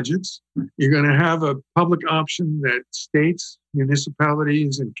state budgets. You're going to have a public option that states,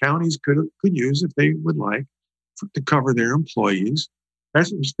 municipalities, and counties could use if they would like to cover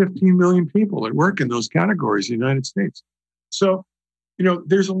there's 15 million people that work in those categories in the United States. So,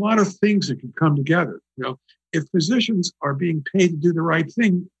 there's a lot of things that can come together. If physicians are being paid to do the right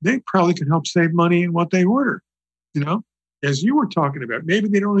thing, they probably can help save money in what they order. As you were talking about, maybe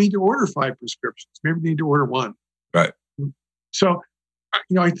they don't need to order 5 prescriptions. Maybe they need to order 1. Right. So,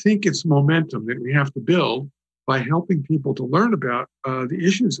 I think it's momentum that we have to build by helping people to learn about the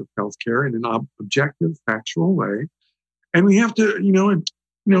issues of healthcare in an objective, factual way. And we have to,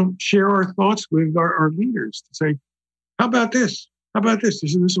 share our thoughts with our leaders to say, how about this? How about this?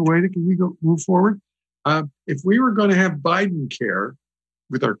 Isn't this a way that we move forward? If we were going to have Biden care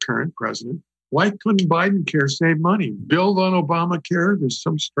with our current president, why couldn't Biden care save money? Build on Obamacare. There's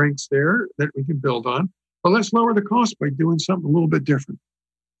some strengths there that we can build on. But let's lower the cost by doing something a little bit different.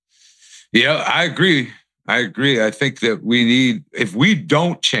 Yeah, I agree. I think that if we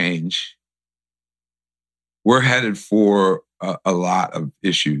don't change, we're headed for a lot of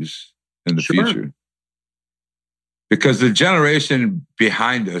issues in the future. Because the generation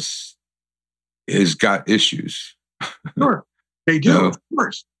behind us has got issues. Sure, they do, of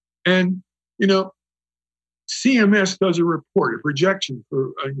course. And, CMS does a report, a projection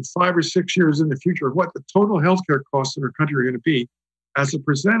for 5 or 6 years in the future of what the total healthcare costs in our country are going to be as a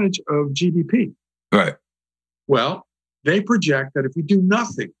percentage of GDP. Right. Well, they project that if we do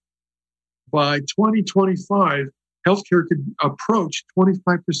nothing, by 2025, healthcare could approach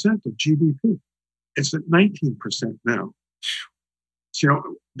 25% of GDP. It's at 19% now.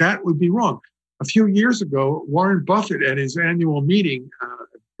 So, that would be wrong. A few years ago, Warren Buffett at his annual meeting at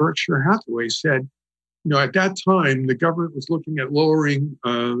Berkshire Hathaway said, at that time, the government was looking at lowering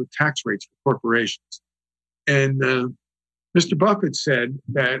tax rates for corporations. And Mr. Buffett said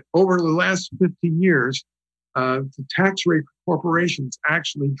that over the last 15 years, the tax rate for corporations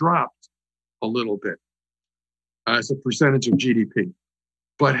actually dropped a little bit as a percentage of GDP.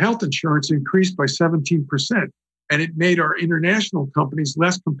 But health insurance increased by 17%. And it made our international companies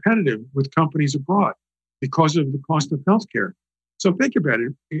less competitive with companies abroad because of the cost of healthcare. So think about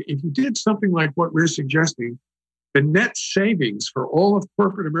it. If you did something like what we're suggesting, the net savings for all of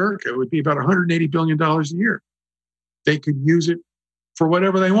corporate America would be about $180 billion a year. They could use it for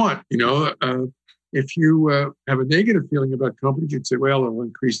whatever they want. If you have a negative feeling about companies, you'd say, well, it'll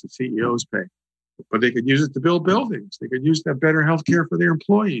increase the CEO's pay. But they could use it to build buildings. They could use that better health care for their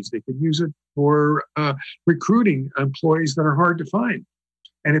employees. They could use it for recruiting employees that are hard to find.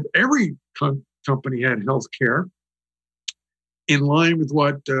 And if every company had health care, in line with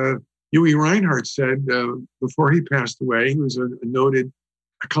what Huey Reinhardt said before he passed away, he was a noted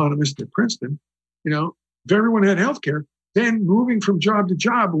economist at Princeton, if everyone had health care, then moving from job to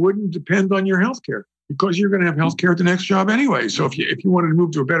job wouldn't depend on your health care because you're going to have health care at the next job anyway. So if you wanted to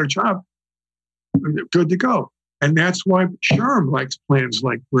move to a better job, good to go. And that's why SHRM likes plans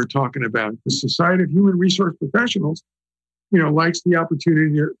like we're talking about. The Society of Human Resource Professionals, likes the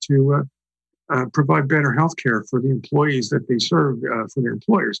opportunity to provide better health care for the employees that they serve for their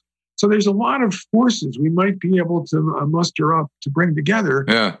employers. So there's a lot of forces we might be able to muster up to bring together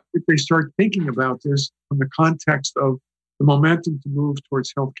if they start thinking about this from the context of the momentum to move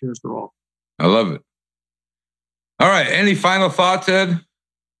towards healthcare for all. I love it. All right. Any final thoughts, Ed?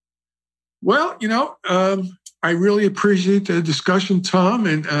 Well, I really appreciate the discussion, Tom,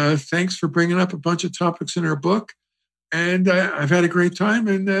 and thanks for bringing up a bunch of topics in our book. And I've had a great time,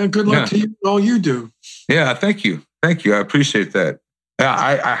 and good luck to you and all you do. Yeah, thank you. Thank you. I appreciate that.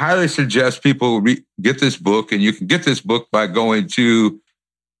 I highly suggest people get this book, and you can get this book by going to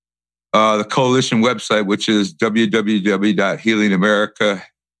the Coalition website, which is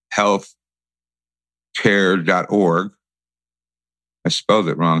www.healingamericahealthcare.org. I spelled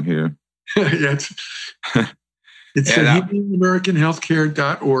it wrong here. It's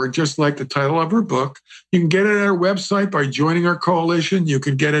healingamericanhealthcare.org, just like the title of her book. You can get it at our website by joining our coalition. You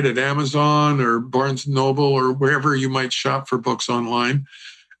can get it at Amazon or Barnes & Noble or wherever you might shop for books online.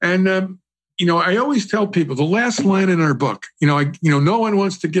 And, I always tell people the last line in our book, no one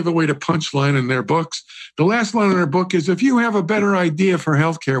wants to give away the punchline in their books. The last line in our book is, if you have a better idea for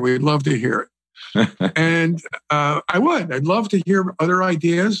healthcare, we'd love to hear it. And I'd love to hear other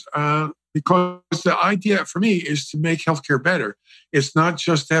ideas. Because the idea for me is to make healthcare better. It's not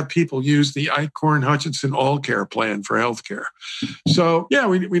just to have people use the Eichhorn Hutchinson All Care plan for healthcare. So,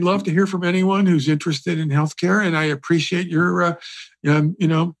 we'd love to hear from anyone who's interested in healthcare. And I appreciate your,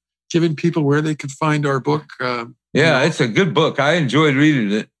 giving people where they could find our book. It's a good book. I enjoyed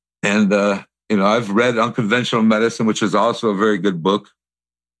reading it. And, I've read Unconventional Medicine, which is also a very good book.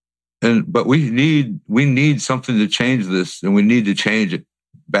 But we need something to change this, and we need to change it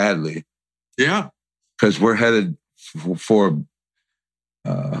badly. Yeah. Because we're headed for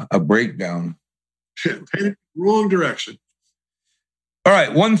a breakdown. Wrong direction. All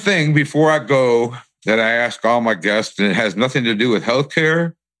right. One thing before I go that I ask all my guests, and it has nothing to do with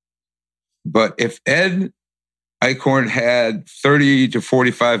healthcare, but if Ed Eichhorn had 30 to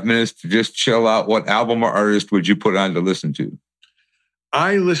 45 minutes to just chill out, what album or artist would you put on to listen to?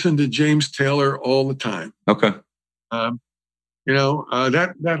 I listen to James Taylor all the time. Okay.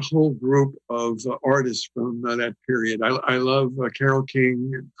 That whole group of artists from that period. I love Carole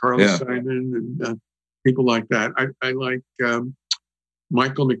King and Carly Simon and people like that. I like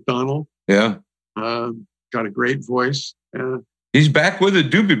Michael McDonald. Yeah. Got a great voice. He's back with the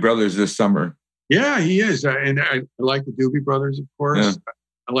Doobie Brothers this summer. Yeah, he is. And I like the Doobie Brothers, of course. Yeah.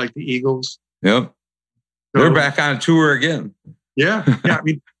 I like the Eagles. Yep. They're back on tour again. Yeah. I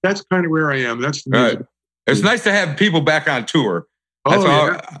mean, that's kind of where I am. That's the music. Right. It's nice to have people back on tour. I'm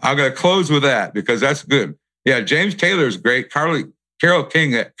going to close with that because that's good. Yeah, James Taylor is great. Carole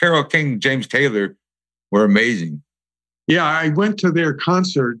King, James Taylor were amazing. Yeah, I went to their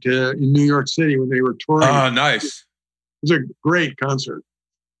concert in New York City when they were touring. Oh, nice. It was a great concert.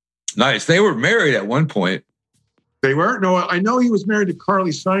 Nice. They were married at one point. They were? No, I know he was married to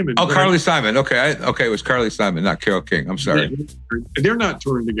Carly Simon. Oh, Carly Simon. Okay. It was Carly Simon, not Carole King. I'm sorry. They're not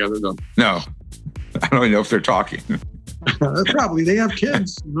touring together, though. No. I don't even know if they're talking. Probably. They have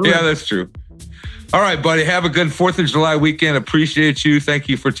kids. Yeah, that's true. All right, buddy. Have a good 4th of July weekend. Appreciate you. Thank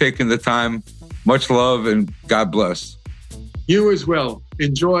you for taking the time. Much love and God bless. You as well.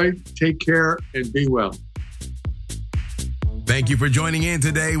 Enjoy, take care, and be well. Thank you for joining in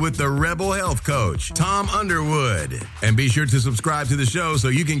today with the Rebel Health Coach, Tom Underwood. And be sure to subscribe to the show so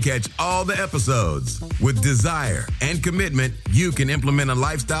you can catch all the episodes. With desire and commitment, you can implement a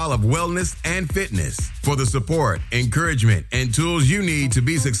lifestyle of wellness and fitness. For the support, encouragement, and tools you need to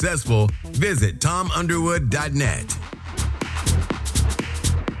be successful, visit tomunderwood.net.